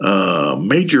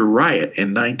 major riot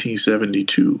in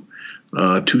 1972.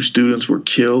 2 students were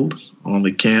killed on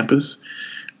the campus,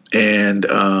 and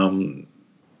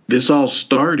this all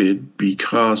started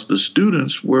because the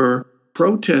students were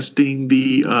protesting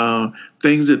the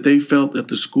things that they felt that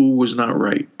the school was not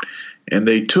right. And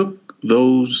they took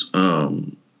those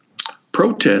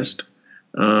protests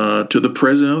to the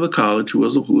president of the college, who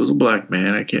was a black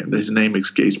man. His name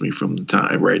escapes me from the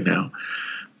time right now.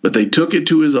 But they took it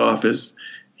to his office.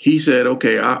 He said,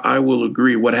 okay, I will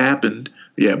agree. What happened?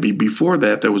 Yeah, before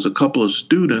that, there was a couple of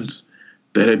students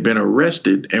that had been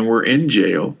arrested and were in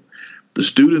jail. The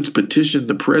students petitioned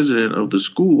the president of the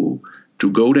school to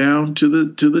go down to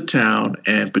the town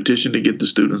and petition to get the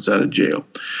students out of jail.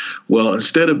 Well,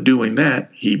 instead of doing that,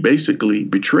 he basically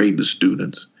betrayed the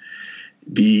students.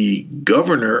 The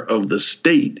governor of the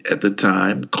state at the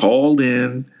time called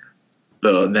in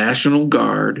the National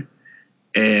Guard,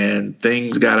 and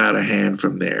things got out of hand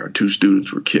from there. 2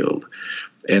 students were killed.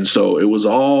 And so it was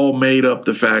all made up,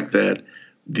 the fact that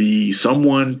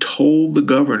someone told the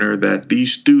governor that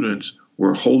these students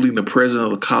were holding the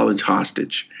president of the college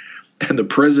hostage. And the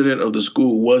president of the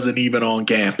school wasn't even on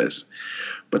campus.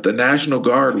 But the National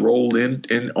Guard rolled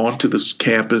in onto this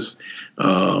campus.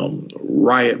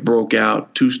 Riot broke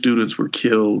out. 2 students were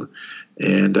killed.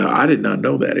 And I did not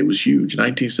know that. It was huge.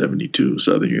 1972,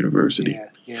 Southern University.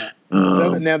 Yeah.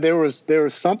 Now, there was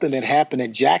something that happened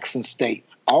at Jackson State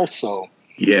also.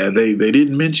 Yeah, they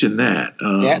didn't mention that.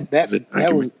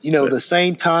 That was, the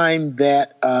same time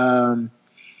that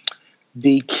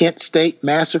the Kent State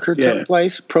Massacre took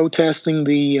place, protesting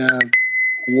the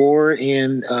war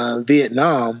in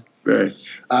Vietnam. Right.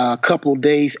 A couple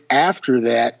days after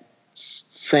that,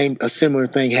 a similar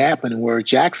thing happened where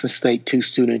Jackson State 2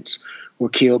 students were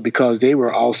killed because they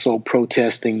were also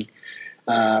protesting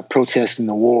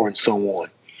the war and so on.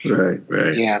 Right.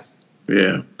 Yeah.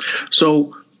 Yeah.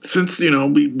 So since,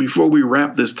 before we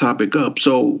wrap this topic up,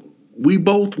 so we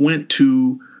both went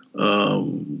to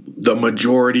the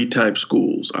majority type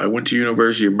schools. I went to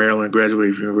University of Maryland,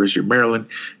 graduated from University of Maryland.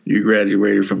 You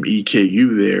graduated from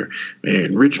EKU there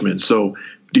in Richmond. So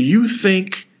do you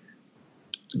think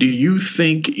you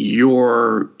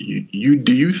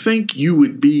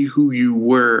would be who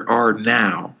you are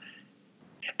now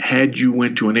had you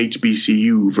went to an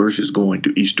HBCU versus going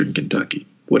to Eastern Kentucky?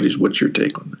 What's your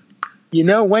take on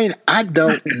Wayne, I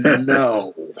don't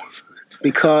know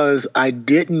because I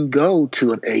didn't go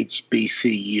to an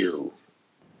HBCU.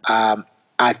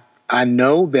 I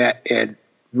know that at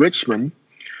Richmond,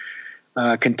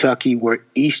 Kentucky, where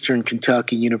Eastern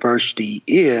Kentucky University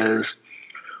is,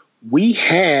 we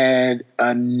had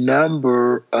a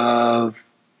number of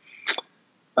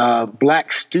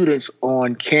black students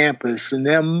on campus, and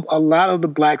then a lot of the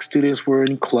black students were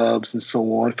in clubs and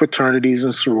so on, fraternities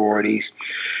and sororities.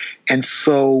 And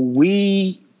so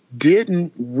we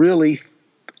didn't really,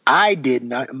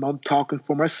 I'm talking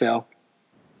for myself,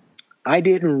 I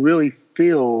didn't really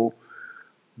feel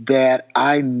that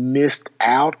I missed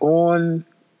out on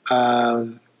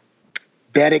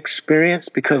that experience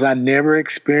because I never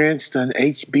experienced an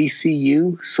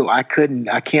HBCU. So I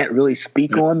can't really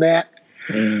speak on that.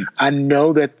 Mm. I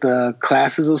know that the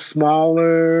classes are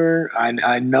smaller.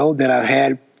 I know that I've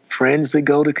had friends that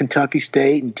go to Kentucky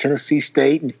State and Tennessee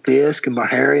State and Fisk and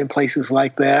Meharry and places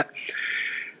like that.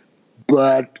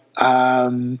 But,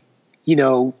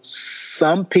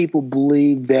 some people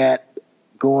believe that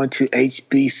going to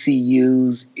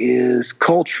HBCUs is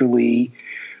culturally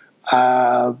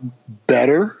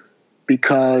better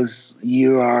because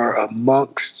you are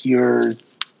amongst the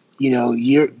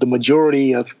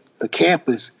majority of the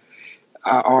campus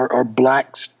are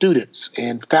black students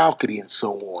and faculty and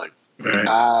so on.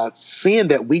 Right. Seeing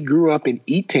that we grew up in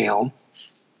E-Town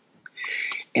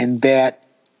and that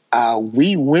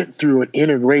we went through an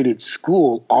integrated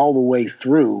school all the way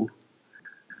through,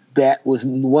 that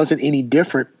wasn't any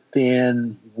different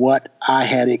than what I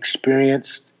had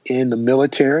experienced in the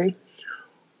military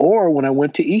or when I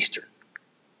went to Eastern.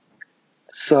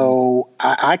 So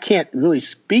I can't really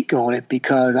speak on it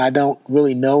because I don't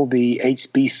really know the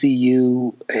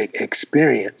HBCU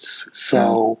experience.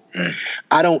 So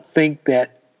I don't think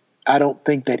that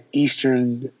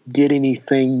Eastern did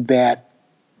anything that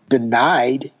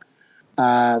denied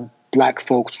black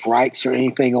folks' rights or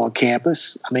anything on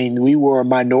campus. I mean, we were a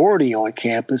minority on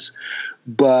campus,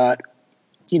 but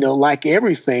like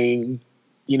everything,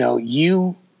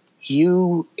 you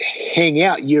hang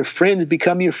out, your friends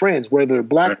become your friends, whether they're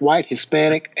black, white,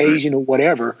 Hispanic, Asian, or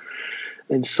whatever.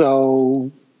 And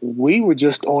so we were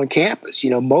just on campus.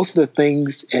 Most of the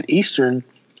things at Eastern,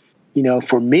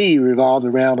 for me revolved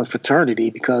around a fraternity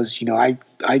because,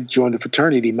 I joined the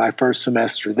fraternity my first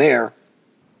semester there.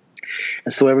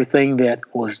 And so everything that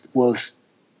was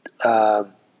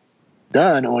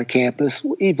done on campus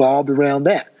evolved around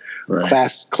that. Right.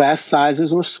 Class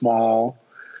sizes were small.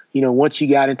 Once you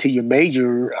got into your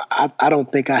major, I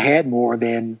don't think I had more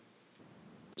than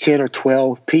 10 or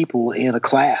 12 people in a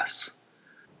class.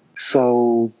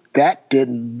 So that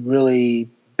didn't really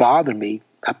bother me.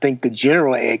 I think the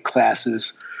general ed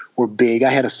classes were big.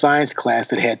 I had a science class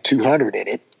that had 200 in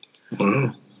it.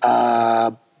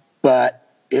 Mm-hmm. But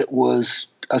it was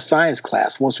a science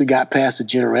class. Once we got past the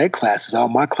general ed classes, all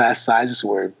my class sizes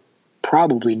were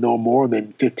probably no more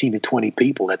than 15 to 20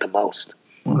 people at the most.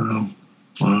 Wow.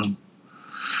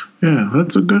 Yeah,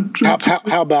 that's a good.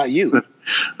 How about you?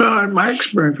 My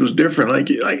experience was different. Like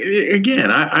again,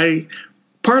 I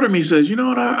part of me says, you know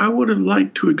what, I would have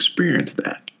liked to experience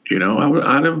that.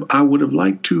 I would have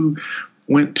liked to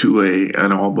went to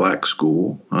an all black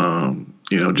school.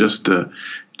 Just to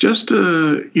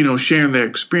sharing their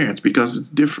experience because it's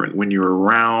different when you're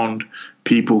around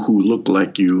people who look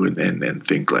like you and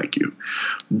think like you.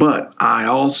 But I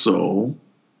also,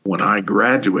 when I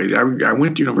graduated, I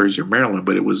went to University of Maryland,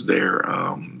 but it was their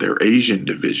Asian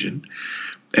division,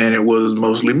 and it was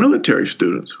mostly military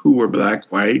students who were black,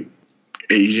 white,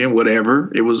 Asian,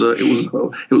 whatever. It was a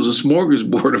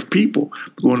smorgasbord of people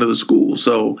going to the school.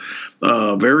 So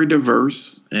very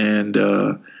diverse, and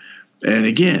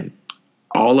again,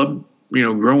 all of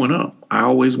growing up, I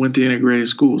always went to integrated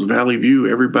schools. Valley View,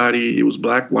 everybody, it was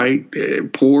black, white,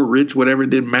 poor, rich, whatever, it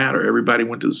didn't matter. Everybody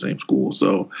went to the same school.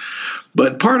 So,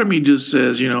 but part of me just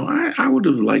says, I would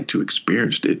have liked to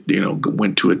experience it,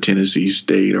 went to a Tennessee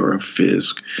State or a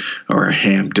Fisk or a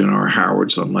Hampton or a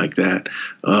Howard, something like that.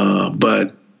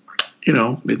 But,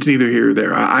 it's neither here or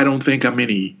there. I don't think I'm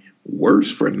any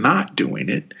worse for not doing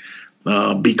it.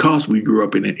 because we grew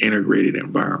up in an integrated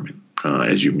environment.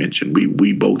 As you mentioned,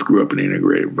 we both grew up in an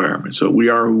integrated environment, so we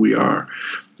are who we are,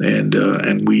 and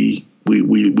we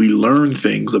learn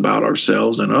things about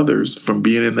ourselves and others from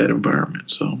being in that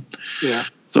environment. So Yeah.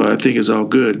 so I think it's all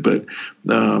good. But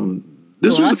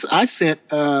I sent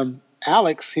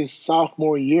Alex his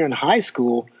sophomore year in high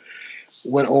school,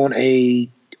 went on a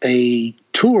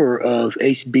tour of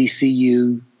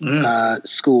HBCU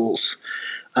schools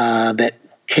that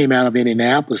came out of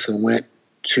Indianapolis and went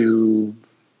to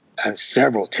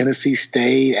several: Tennessee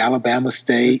State, Alabama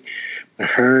State,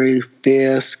 Missouri,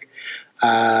 Fisk,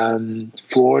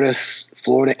 Florida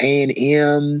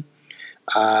A&M,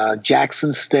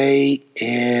 Jackson State,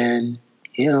 and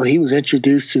he was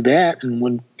introduced to that. And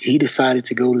when he decided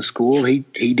to go to school, he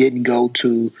didn't go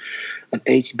to an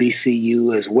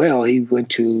HBCU as well. He went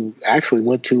to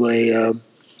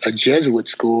a Jesuit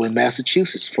school in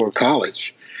Massachusetts for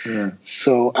college. Yeah.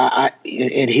 So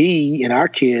he and our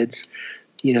kids,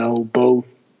 both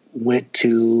went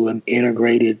to an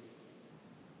integrated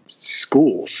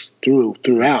schools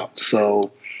throughout.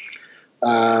 So,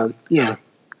 I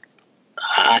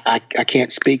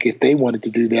can't speak if they wanted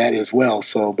to do that as well.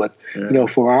 So, but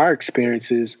for our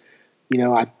experiences,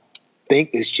 I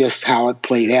think it's just how it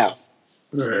played out.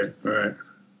 Right.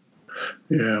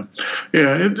 Yeah.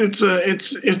 It's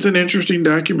an interesting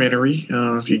documentary.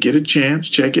 If you get a chance,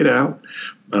 check it out.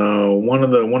 One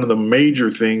of the major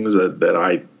things that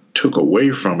I took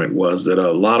away from it was that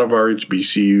a lot of our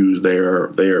HBCUs they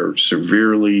are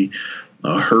severely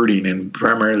hurting, and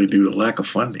primarily due to lack of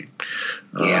funding.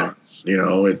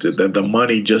 The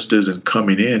money just isn't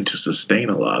coming in to sustain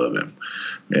a lot of them.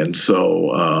 And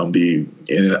so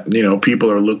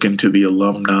people are looking to the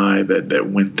alumni that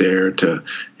went there to,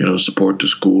 support the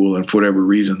school. And for whatever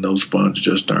reason, those funds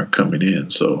just aren't coming in.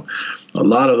 So a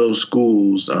lot of those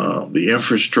schools, the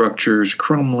infrastructure is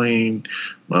crumbling.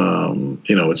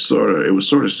 It was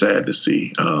sort of sad to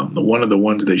see. One of the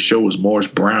ones they show was Morris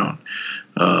Brown.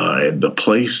 And the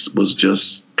place was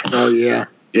just. Oh, yeah.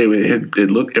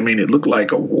 It looked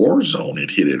like a war zone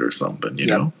had hit it or something, you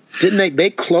know. Didn't they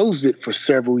closed it for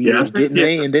several years, didn't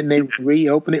they? And then they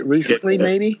reopened it recently,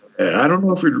 maybe? I don't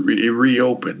know if it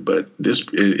reopened, but they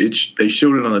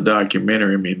showed it on the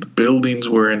documentary. I mean, the buildings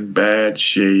were in bad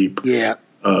shape. Yeah.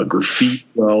 Graffiti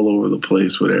all over the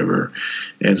place, whatever.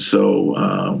 And so,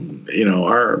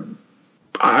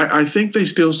 I think they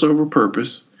still serve a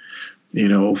purpose,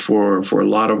 for a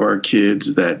lot of our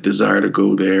kids that desire to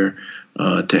go there,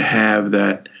 to have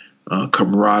that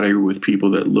camaraderie with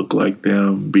people that look like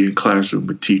them, be in classroom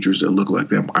with teachers that look like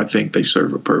them. I think they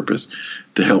serve a purpose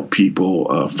to help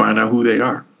people find out who they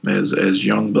are as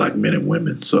young black men and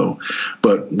women. So,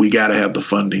 but we got to have the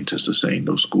funding to sustain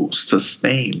those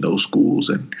schools.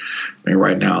 And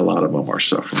right now, a lot of them are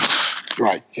suffering.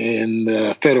 Right. And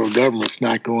the federal government's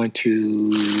not going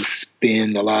to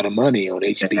spend a lot of money on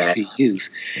HBCUs.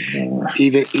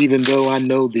 Even though I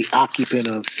know the occupant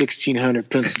of 1600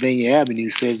 Pennsylvania Avenue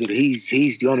says that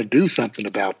he's going to do something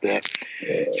about that.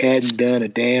 Hadn't done a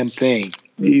damn thing.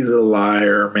 He's a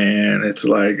liar, man. It's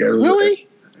like... Really?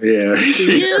 Yeah.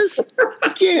 He is?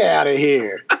 Get out of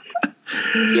here.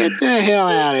 Get the hell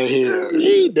out of here.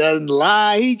 He doesn't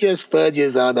lie. He just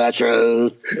fudges on the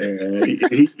truth. Yeah,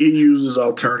 he uses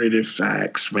alternative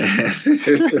facts, man.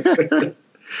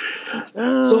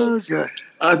 God.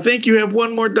 I think you have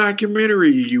one more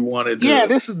documentary you wanted to... Yeah,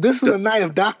 this is a night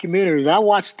of documentaries. I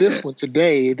watched this one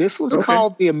today. This was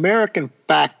called The American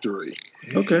Factory.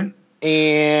 Okay.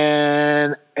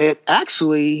 And it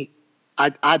actually,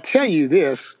 I tell you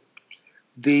this,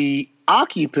 the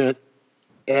occupant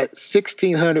at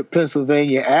 1600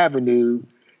 Pennsylvania Avenue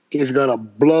is going to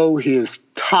blow his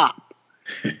top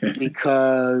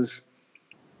because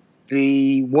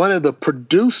one of the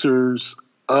producers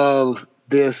of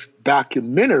this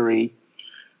documentary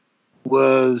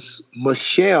was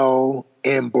Michelle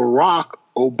and Barack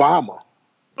Obama.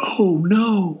 Oh,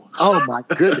 no. Oh, my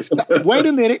goodness. Wait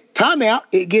a minute. Time out.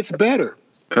 It gets better.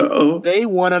 Uh-oh. They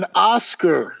won an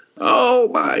Oscar. Oh,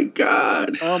 my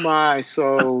God. Oh, my.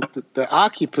 So the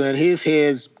occupant, his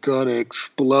head's going to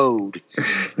explode.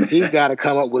 He's got to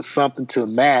come up with something to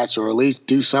match or at least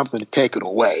do something to take it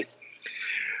away.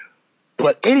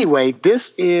 But anyway,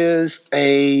 this is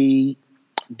a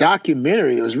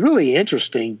documentary. It was really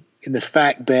interesting in the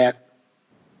fact that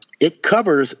it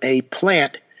covers a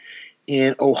plant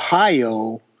in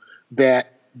Ohio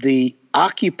that the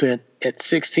occupant at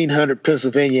 1600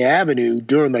 Pennsylvania Avenue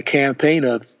during the campaign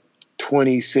of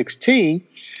 2016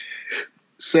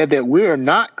 said that we are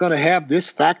not going to have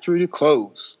this factory to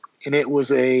close. And it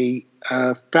was a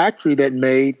factory that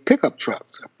made pickup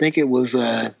trucks. I think it was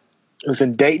It was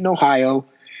in Dayton, Ohio,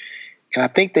 and I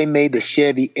think they made the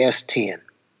Chevy S10.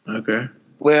 Okay.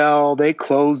 Well, they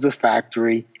closed the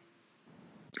factory,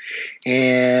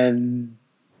 and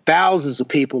thousands of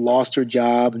people lost their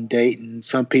job in Dayton.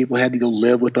 Some people had to go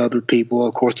live with other people.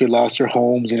 Of course, they lost their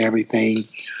homes and everything.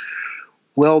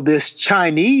 Well, this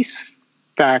Chinese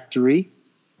factory,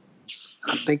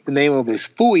 I think the name of it is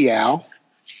Fuyao,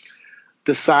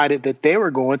 decided that they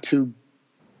were going to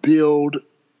build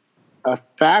a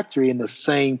factory in the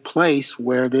same place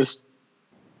where this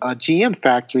GM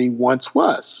factory once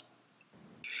was.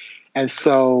 And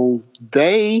so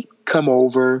they come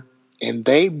over and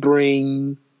they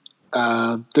bring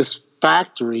this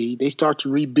factory, they start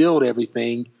to rebuild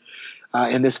everything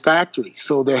in this factory.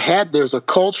 So there's a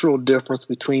cultural difference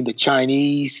between the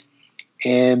Chinese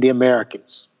and the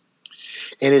Americans.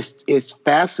 And it's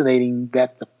fascinating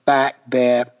that the fact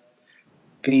that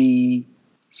the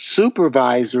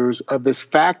supervisors of this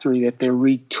factory that they're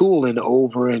retooling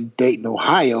over in Dayton,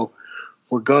 Ohio,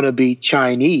 were going to be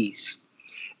Chinese,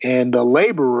 and the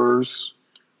laborers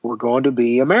were going to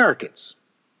be Americans.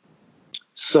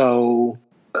 So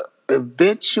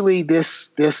eventually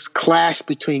this clash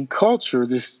between culture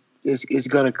is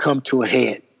going to come to a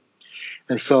head.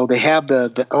 And so they have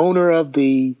the owner of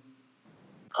the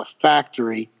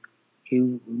factory,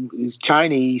 who is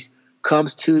Chinese,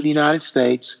 comes to the United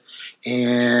States,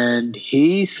 and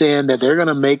he's saying that they're going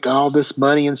to make all this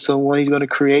money and so on. He's going to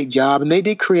create jobs, and they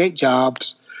did create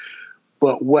jobs.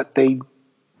 But what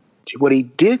he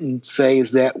didn't say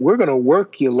is that we're going to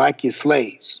work you like your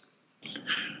slaves.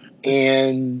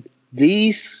 And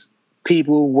these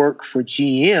people work for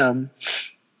GM,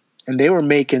 and they were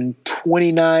making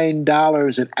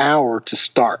 $29 an hour to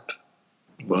start.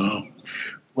 Wow.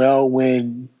 Well,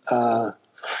 when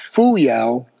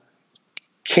Fuyao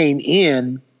came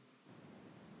in,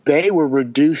 they were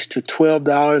reduced to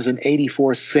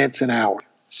 $12.84 an hour.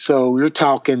 So you're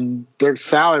talking their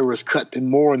salary was cut to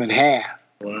more than half.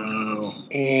 Wow.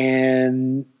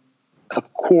 And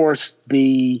of course,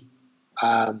 the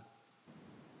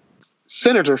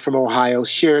senator from Ohio,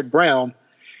 Sherrod Brown,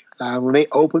 when they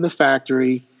opened the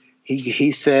factory,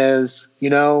 he says,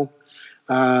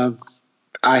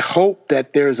 I hope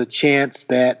that there's a chance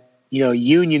that,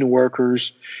 union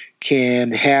workers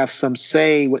can have some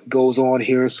say what goes on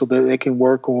here so that they can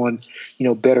work on,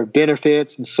 better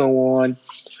benefits and so on.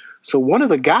 So one of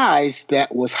the guys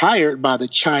that was hired by the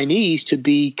Chinese to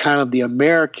be kind of the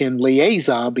American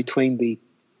liaison between the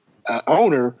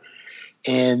owner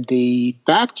and the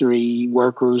factory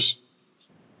workers,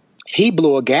 he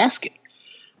blew a gasket.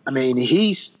 I mean,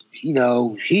 he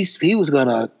was going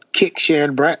to kick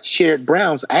Sherrod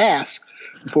Brown's ass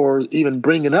for even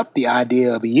bringing up the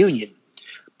idea of a union,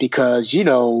 because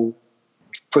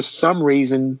for some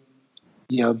reason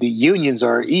the unions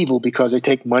are evil because they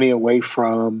take money away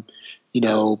from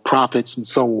profits and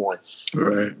so on.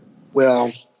 Right.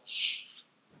 Well,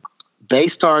 they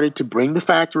started to bring the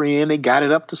factory in. They got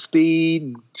it up to speed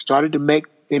and started to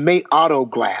they made auto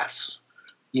glass,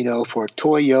 for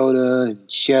Toyota and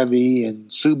Chevy and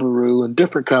Subaru and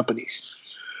different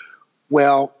companies.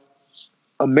 Well,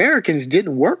 Americans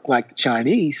didn't work like the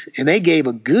Chinese, and they gave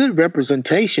a good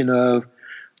representation of,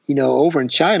 over in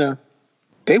China,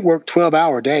 they worked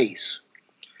 12-hour days.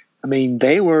 I mean,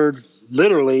 they were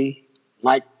literally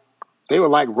like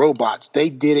robots.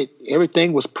 They did it.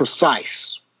 Everything was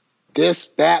precise. This,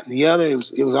 that, and the other. It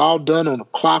was all done on a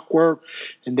clockwork,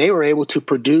 and they were able to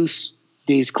produce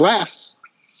these glass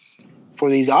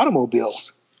for these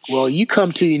automobiles. Well, you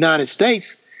come to the United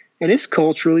States, and it's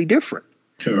culturally different.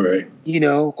 All right.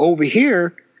 Over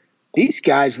here, these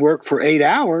guys worked for 8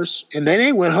 hours, and then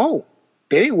they went home.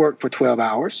 They didn't work for 12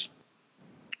 hours.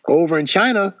 Over in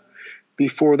China,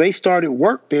 before they started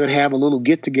work, they would have a little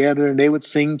get together and they would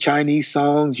sing Chinese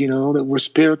songs, that were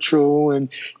spiritual,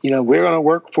 and, we're going to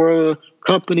work for the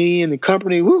company, and the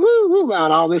company, woo-hoo, woo,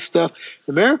 and all this stuff.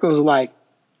 America was like,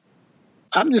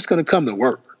 I'm just going to come to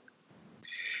work.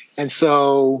 And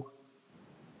so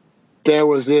there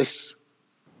was this,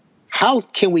 how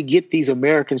can we get these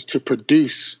Americans to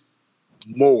produce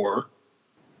more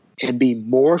and be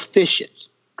more efficient?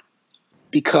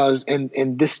 Because,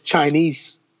 and this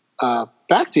Chinese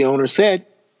factory owner said,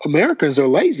 Americans are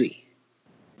lazy.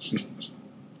 I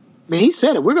mean, he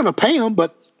said it. We're going to pay them,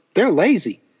 but they're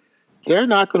lazy. They're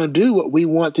not going to do what we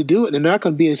want to do, and they're not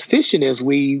going to be as efficient as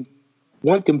we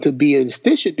want them to be as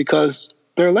efficient because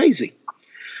they're lazy.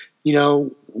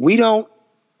 We don't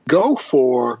go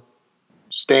for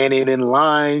standing in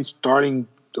line, starting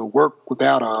to work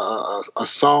without a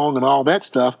song and all that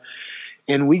stuff.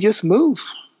 And we just move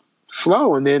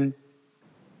slow. And then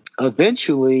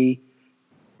eventually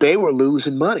they were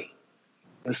losing money.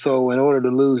 And so in order to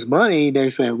lose money, they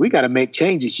said, we got to make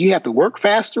changes. You have to work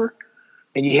faster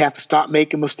and you have to stop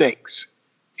making mistakes.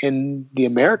 And the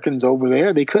Americans over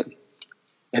there, they couldn't.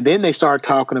 And then they started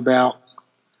talking about,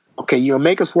 okay, you'll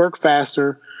make us work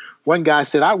faster. One guy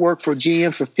said, I worked for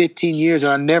GM for 15 years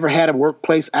and I never had a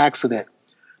workplace accident.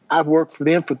 I've worked for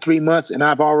them for 3 months and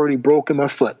I've already broken my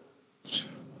foot.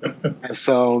 And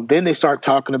so then they start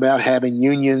talking about having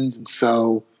unions. And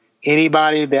so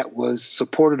anybody that was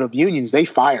supportive of unions, they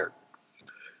fired.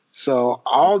 So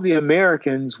all the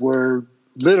Americans were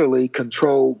literally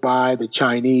controlled by the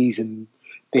Chinese, and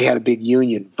they had a big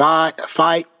union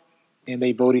fight, and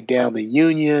they voted down the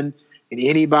union. And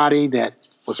anybody that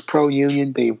was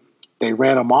pro-union, they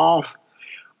ran them off,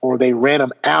 or they ran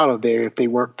them out of there if they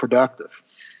weren't productive.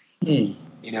 You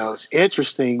know, it's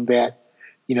interesting that,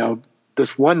 you know,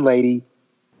 this one lady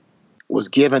was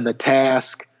given the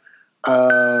task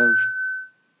of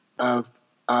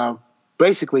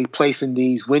basically placing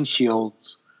these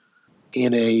windshields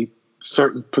in a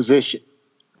certain position.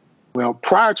 Well,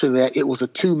 prior to that, it was a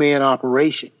two-man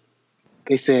operation.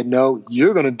 They said, no,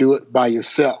 you're going to do it by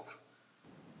yourself.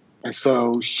 And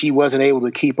so she wasn't able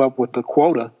to keep up with the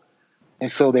quota.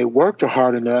 And so they worked her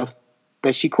hard enough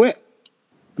that she quit.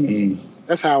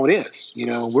 That's how it is. You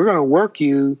know, we're going to work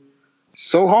you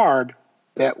so hard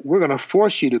that we're going to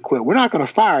force you to quit. We're not going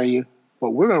to fire you,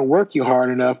 but we're going to work you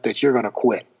hard enough that you're going to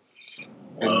quit. Wow.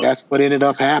 And that's what ended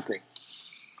up happening.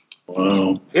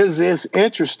 Wow. It's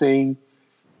interesting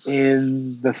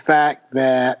in the fact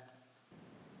that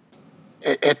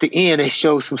at the end, it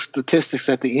shows some statistics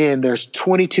at the end. There's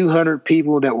 2,200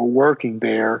 people that were working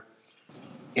there,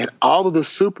 and all of the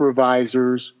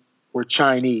supervisors were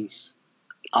Chinese.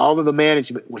 All of the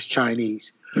management was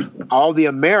Chinese. All the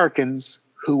Americans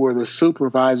who were the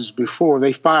supervisors before,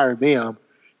 they fired them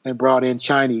and brought in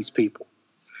Chinese people.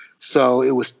 So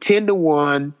it was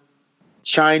 10-1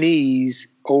 Chinese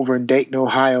over in Dayton,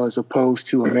 Ohio, as opposed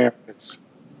to Americans.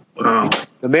 Wow.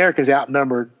 The Americans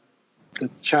outnumbered the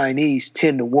Chinese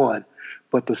 10-1,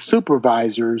 but the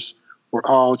supervisors were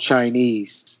all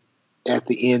Chinese at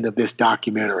the end of this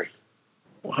documentary.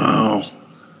 Wow.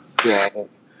 Yeah.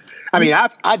 I mean,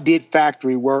 I did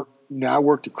factory work. You know, I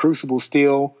worked at Crucible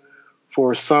Steel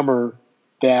for a summer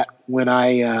that when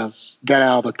I got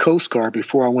out of the Coast Guard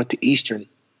before I went to Eastern.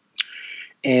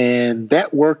 And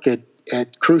that work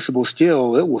at Crucible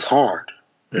Steel, it was hard.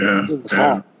 Yeah. It was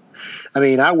hard. I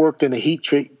mean, I worked in a heat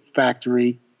treat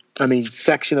factory,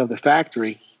 section of the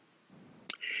factory,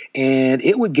 and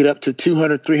it would get up to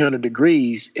 200, 300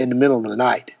 degrees in the middle of the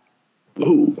night.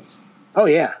 Ooh. Oh,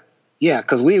 yeah. Yeah,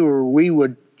 because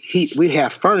we'd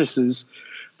have furnaces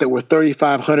that were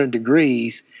 3,500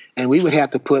 degrees, and we would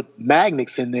have to put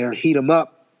magnets in there, heat them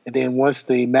up, and then once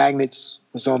the magnets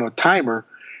was on a timer,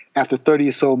 after 30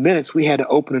 or so minutes, we had to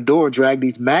open the door, drag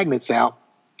these magnets out,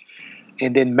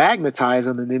 and then magnetize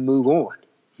them and then move on.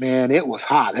 Man, it was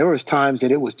hot. There was times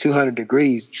that it was 200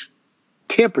 degrees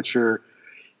temperature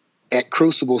at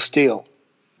Crucible Steel.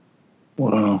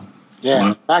 Wow. Yeah,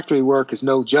 wow. Factory work is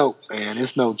no joke, man.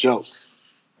 It's no joke.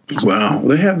 Wow.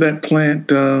 They have that plant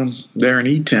there in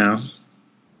E-Town.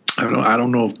 I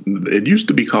don't know if it used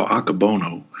to be called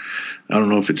Akabono. I don't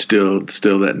know if it's still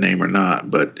that name or not,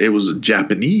 but it was a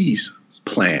Japanese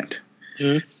plant.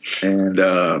 Mm-hmm. And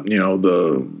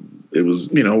it was,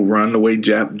 run the way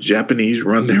Japanese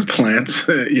run their plants,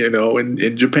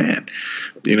 in Japan,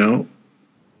 and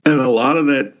a lot of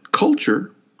that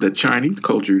culture, that Chinese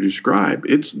culture you describe,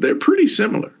 they're pretty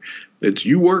similar. It's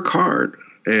you work hard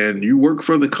and you work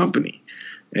for the company,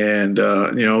 and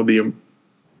the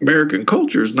American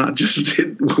culture is not just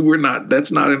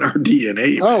that's not in our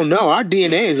DNA. Oh no, our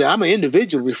DNA is I'm an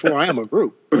individual before I am a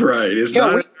group. Right. It's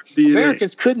not in our DNA.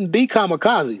 Americans couldn't be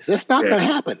kamikazes. That's not going to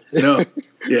happen. No.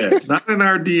 Yeah, it's not in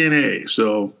our DNA.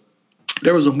 So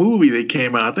there was a movie that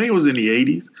came out, I think it was in the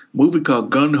 80s, a movie called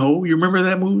Gun Ho. You remember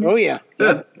that movie? Oh yeah.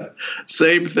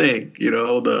 Same thing.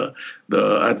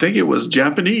 I think it was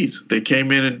Japanese. They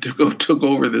came in and took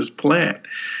over this plant.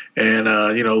 And,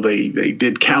 they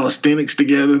did calisthenics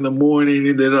together in the morning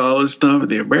and did all this stuff.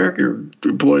 And the American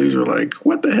employees were like,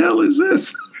 what the hell is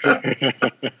this?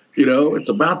 It's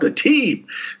about the team.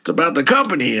 It's about the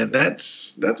company. And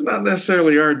that's not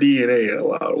necessarily our DNA in a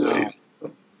lot of ways.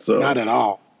 So not at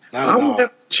all. I will have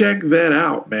to check that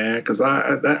out, man, because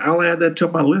I'll add that to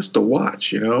my list to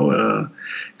watch,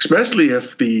 especially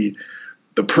if the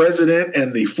president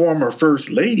and the former first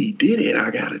lady did it. I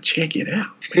got to check it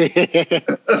out.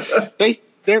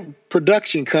 Their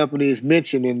production company is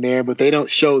mentioned in there, but they don't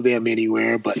show them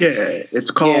anywhere. But yeah, it's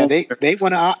called. Yeah, they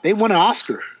won an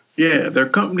Oscar. Yeah, their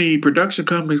production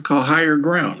company is called Higher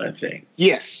Ground, I think.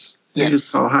 Yes.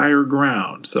 It's called Higher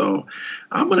Ground. So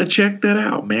I'm going to check that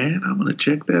out, man. I'm going to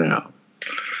check that out.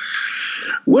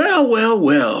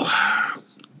 Well.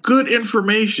 Good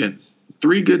information.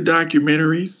 3 good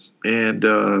documentaries. And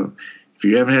if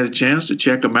you haven't had a chance to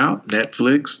check them out,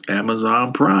 Netflix,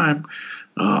 Amazon Prime,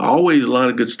 always a lot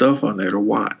of good stuff on there to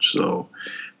watch. So,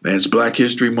 man, it's Black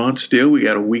History Month still. We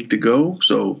got a week to go.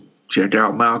 So check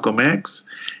out Malcolm X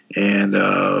and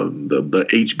the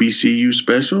HBCU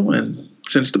special. And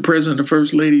since the president and the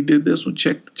first lady did this one,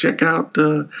 check out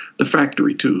the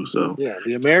Factory too. So yeah,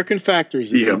 the American Factory.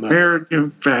 The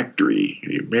American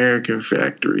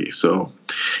Factory. So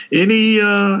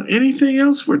anything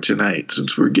else for tonight,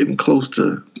 since we're getting close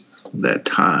to that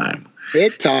time?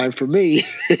 Bedtime for me.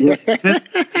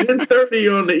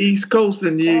 10:30 on the East Coast,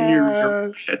 and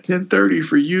you're at 10:30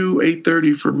 for you,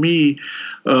 8:30 for me.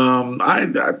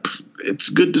 It's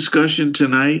good discussion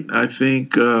tonight. I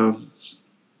think a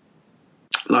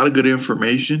lot of good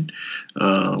information.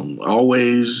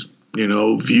 Always,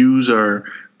 views are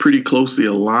pretty closely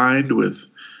aligned with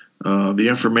the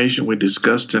information we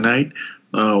discussed tonight.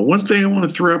 One thing I want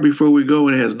to throw out before we go,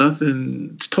 it has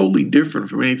nothing, it's totally different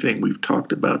from anything we've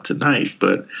talked about tonight,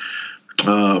 but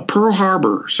Pearl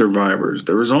Harbor survivors,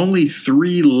 there was only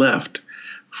 3 left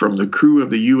from the crew of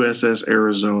the USS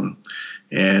Arizona.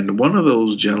 And one of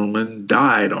those gentlemen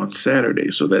died on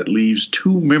Saturday, so that leaves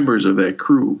 2 members of that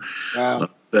crew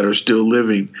that are still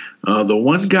living. The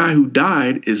one guy who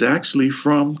died is actually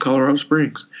from Colorado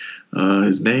Springs.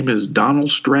 His name is Donald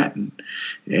Stratton,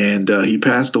 and he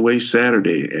passed away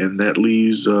Saturday. And that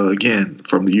leaves, again,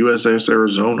 from the USS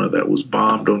Arizona that was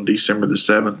bombed on December the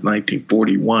 7th,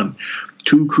 1941.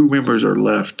 2 crew members are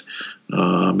left.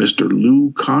 Mr.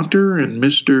 Lou Conter and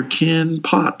Mr. Ken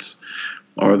Potts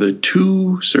are the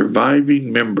 2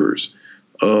 surviving members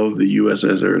of the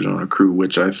USS Arizona crew,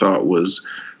 which I thought was,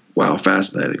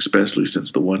 fascinating, especially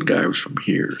since the one guy was from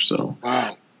here. So,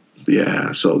 wow.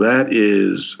 Yeah, so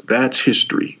that's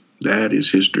history. That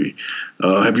is history.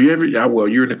 Have you ever,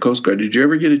 you're in the Coast Guard. Did you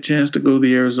ever get a chance to go to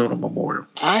the Arizona Memorial?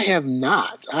 I have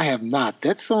not.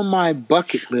 That's on my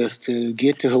bucket list, to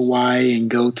get to Hawaii and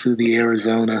go to the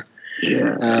Arizona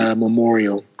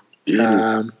Memorial.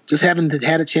 Just haven't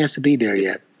had a chance to be there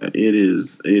yet. It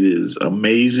is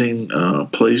amazing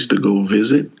place to go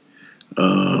visit.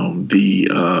 The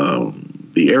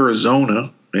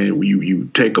Arizona, and you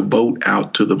take a boat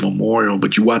out to the memorial,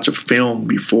 but you watch a film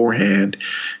beforehand.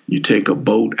 You take a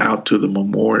boat out to the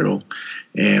memorial,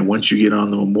 and once you get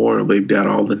on the memorial, they've got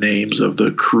all the names of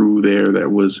the crew there that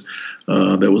was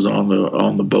on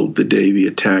the boat the day the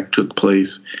attack took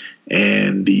place.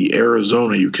 And the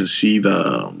Arizona, you can see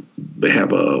they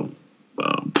have a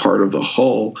part of the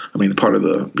hull. I mean, part of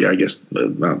not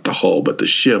the hull, but the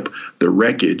ship, the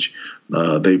wreckage.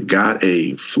 They've got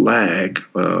a flag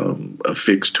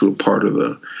affixed to a part of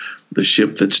the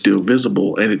ship that's still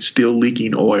visible, and it's still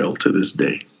leaking oil to this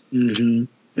day. Mm-hmm.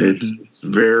 It's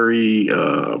very,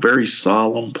 very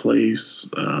solemn place.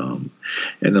 And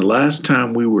the last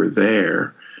time we were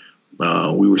there,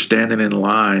 we were standing in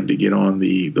line to get on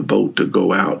the boat to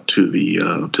go out to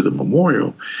the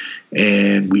memorial,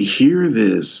 and we hear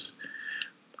this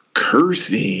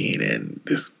cursing, and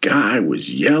this guy was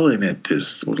yelling at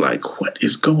this, like, what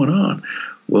is going on?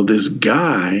 Well, this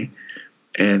guy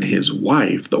and his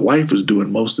wife, the wife was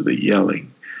doing most of the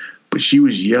yelling, but she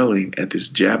was yelling at this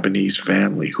Japanese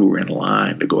family who were in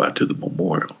line to go out to the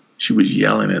memorial. She was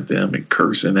yelling at them and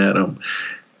cursing at them.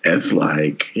 It's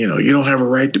like, you don't have a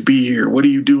right to be here. What are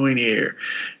you doing here?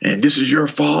 And this is your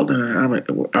fault. And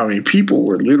I mean, people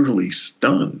were literally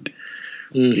stunned.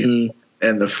 Mm-hmm.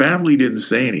 And the family didn't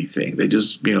say anything. They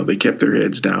just, they kept their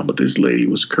heads down. But this lady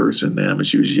was cursing them, and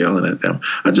she was yelling at them.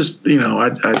 I just,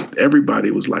 everybody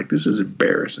was like, this is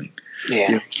embarrassing.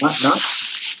 Yeah.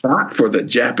 Not for the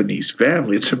Japanese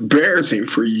family. It's embarrassing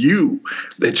for you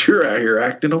that you're out here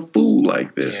acting a fool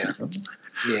like this.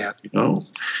 Yeah. Yeah.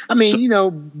 I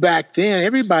mean, back then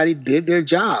everybody did their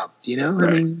job. Right.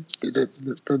 I mean,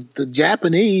 the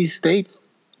Japanese, they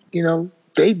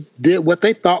did what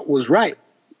they thought was right.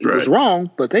 It was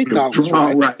wrong, but they thought it was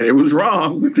right. Right. It was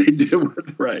wrong, but they did what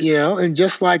was right. And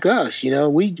just like us,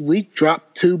 we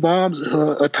dropped 2 bombs,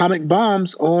 atomic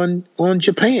bombs on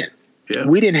Japan. Yeah.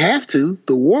 We didn't have to.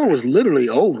 The war was literally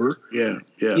over. Yeah.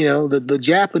 The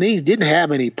Japanese didn't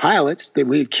have any pilots.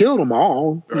 We had killed them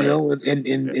all, right.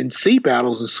 in sea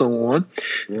battles and so on.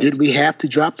 Yeah. Did we have to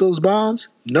drop those bombs?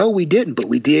 No, we didn't, but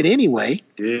we did anyway.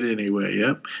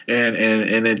 Yep.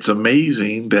 And it's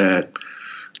amazing that,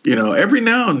 every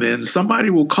now and then somebody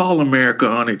will call America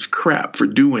on its crap for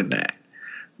doing that.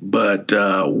 But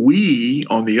we,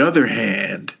 on the other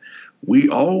hand, we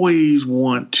always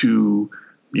want to,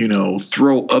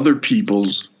 throw other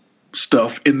people's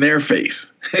stuff in their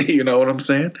face. You know what I'm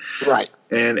saying? Right.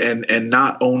 And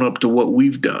not own up to what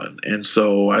we've done. And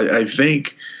so I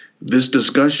think this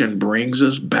discussion brings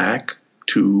us back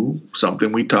to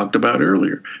something we talked about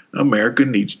earlier. America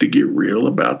needs to get real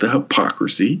about the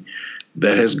hypocrisy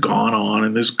that has gone on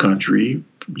in this country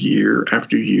year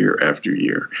after year after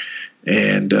year.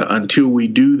 And until we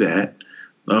do that,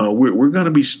 we're going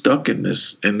to be stuck in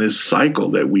this cycle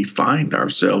that we find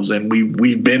ourselves in.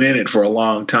 We've been in it for a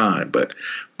long time, but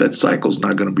that cycle's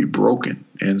not going to be broken.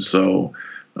 And so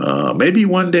maybe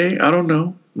one day, I don't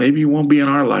know, maybe it won't be in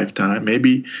our lifetime.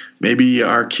 Maybe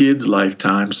our kids'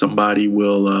 lifetime, somebody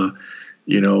will,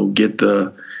 get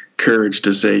the courage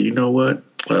to say, you know what,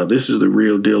 this is the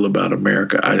real deal about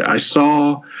America. I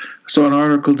saw an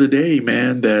article today,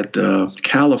 man, that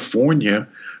California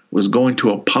was going to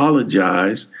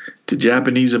apologize to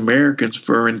Japanese Americans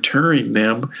for interring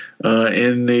them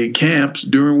in the camps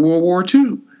during World War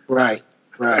II. Right.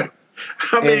 I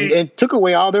mean, and took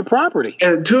away all their property.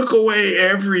 And took away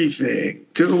everything.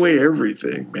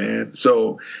 Man.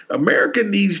 So America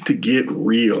needs to get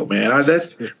real, man.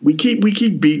 We keep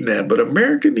beating that, but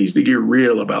America needs to get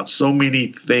real about so many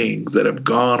things that have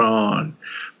gone on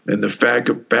in the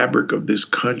fabric of this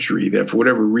country that for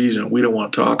whatever reason we don't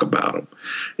want to talk about them.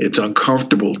 It's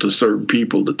uncomfortable to certain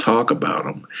people to talk about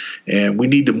them, and we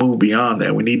need to move beyond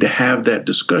that. We need to have that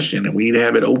discussion, and we need to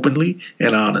have it openly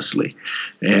and honestly.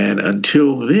 And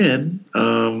until then,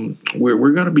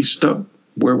 we're going to be stuck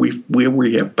where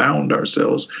we have found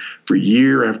ourselves for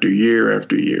year after year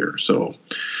after year. So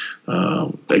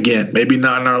again, maybe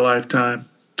not in our lifetime,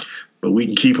 but we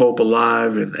can keep hope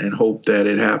alive and hope that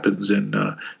it happens, and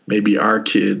maybe our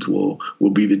kids will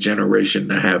be the generation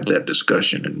to have that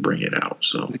discussion and bring it out.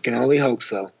 So we can only hope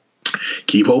so.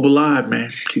 Keep hope alive,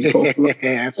 man. Keep hope alive.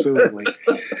 Absolutely.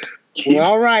 Well,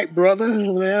 all right,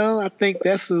 brother. Well, I think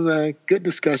this is a good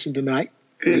discussion tonight.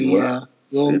 We'll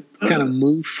kind of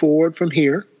move forward from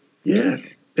here. Yeah.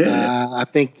 I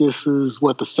think this is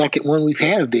the second one we've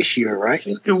had this year, right?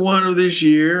 Second one of this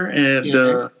year,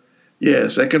 and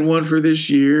second one for this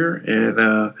year,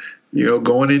 and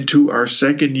going into our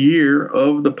second year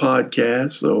of the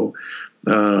podcast. So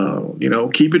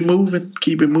keep it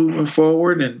moving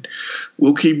forward, and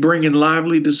we'll keep bringing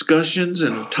lively discussions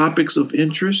and topics of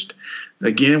interest.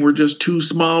 Again, we're just two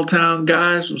small town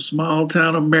guys from small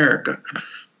town America.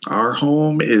 Our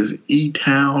home is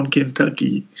E-Town,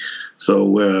 Kentucky. So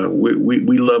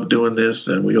we love doing this,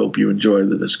 and we hope you enjoy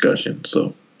the discussion.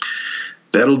 So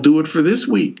that'll do it for this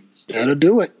week. That'll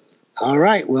do it. All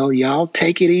right. Well, y'all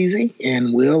take it easy,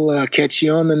 and we'll catch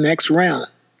you on the next round.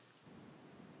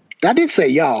 I did say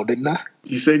y'all, didn't I?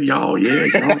 You said y'all,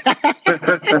 yeah.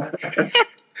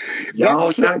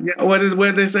 Y'all, what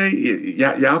did they say?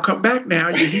 Y'all come back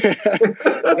now.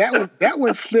 that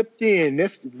one slipped in.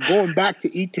 That's going back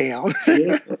to E-Town.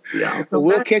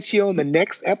 We'll catch you on the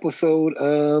next episode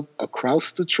of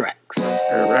Across the Tracks.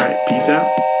 All right. Peace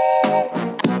out.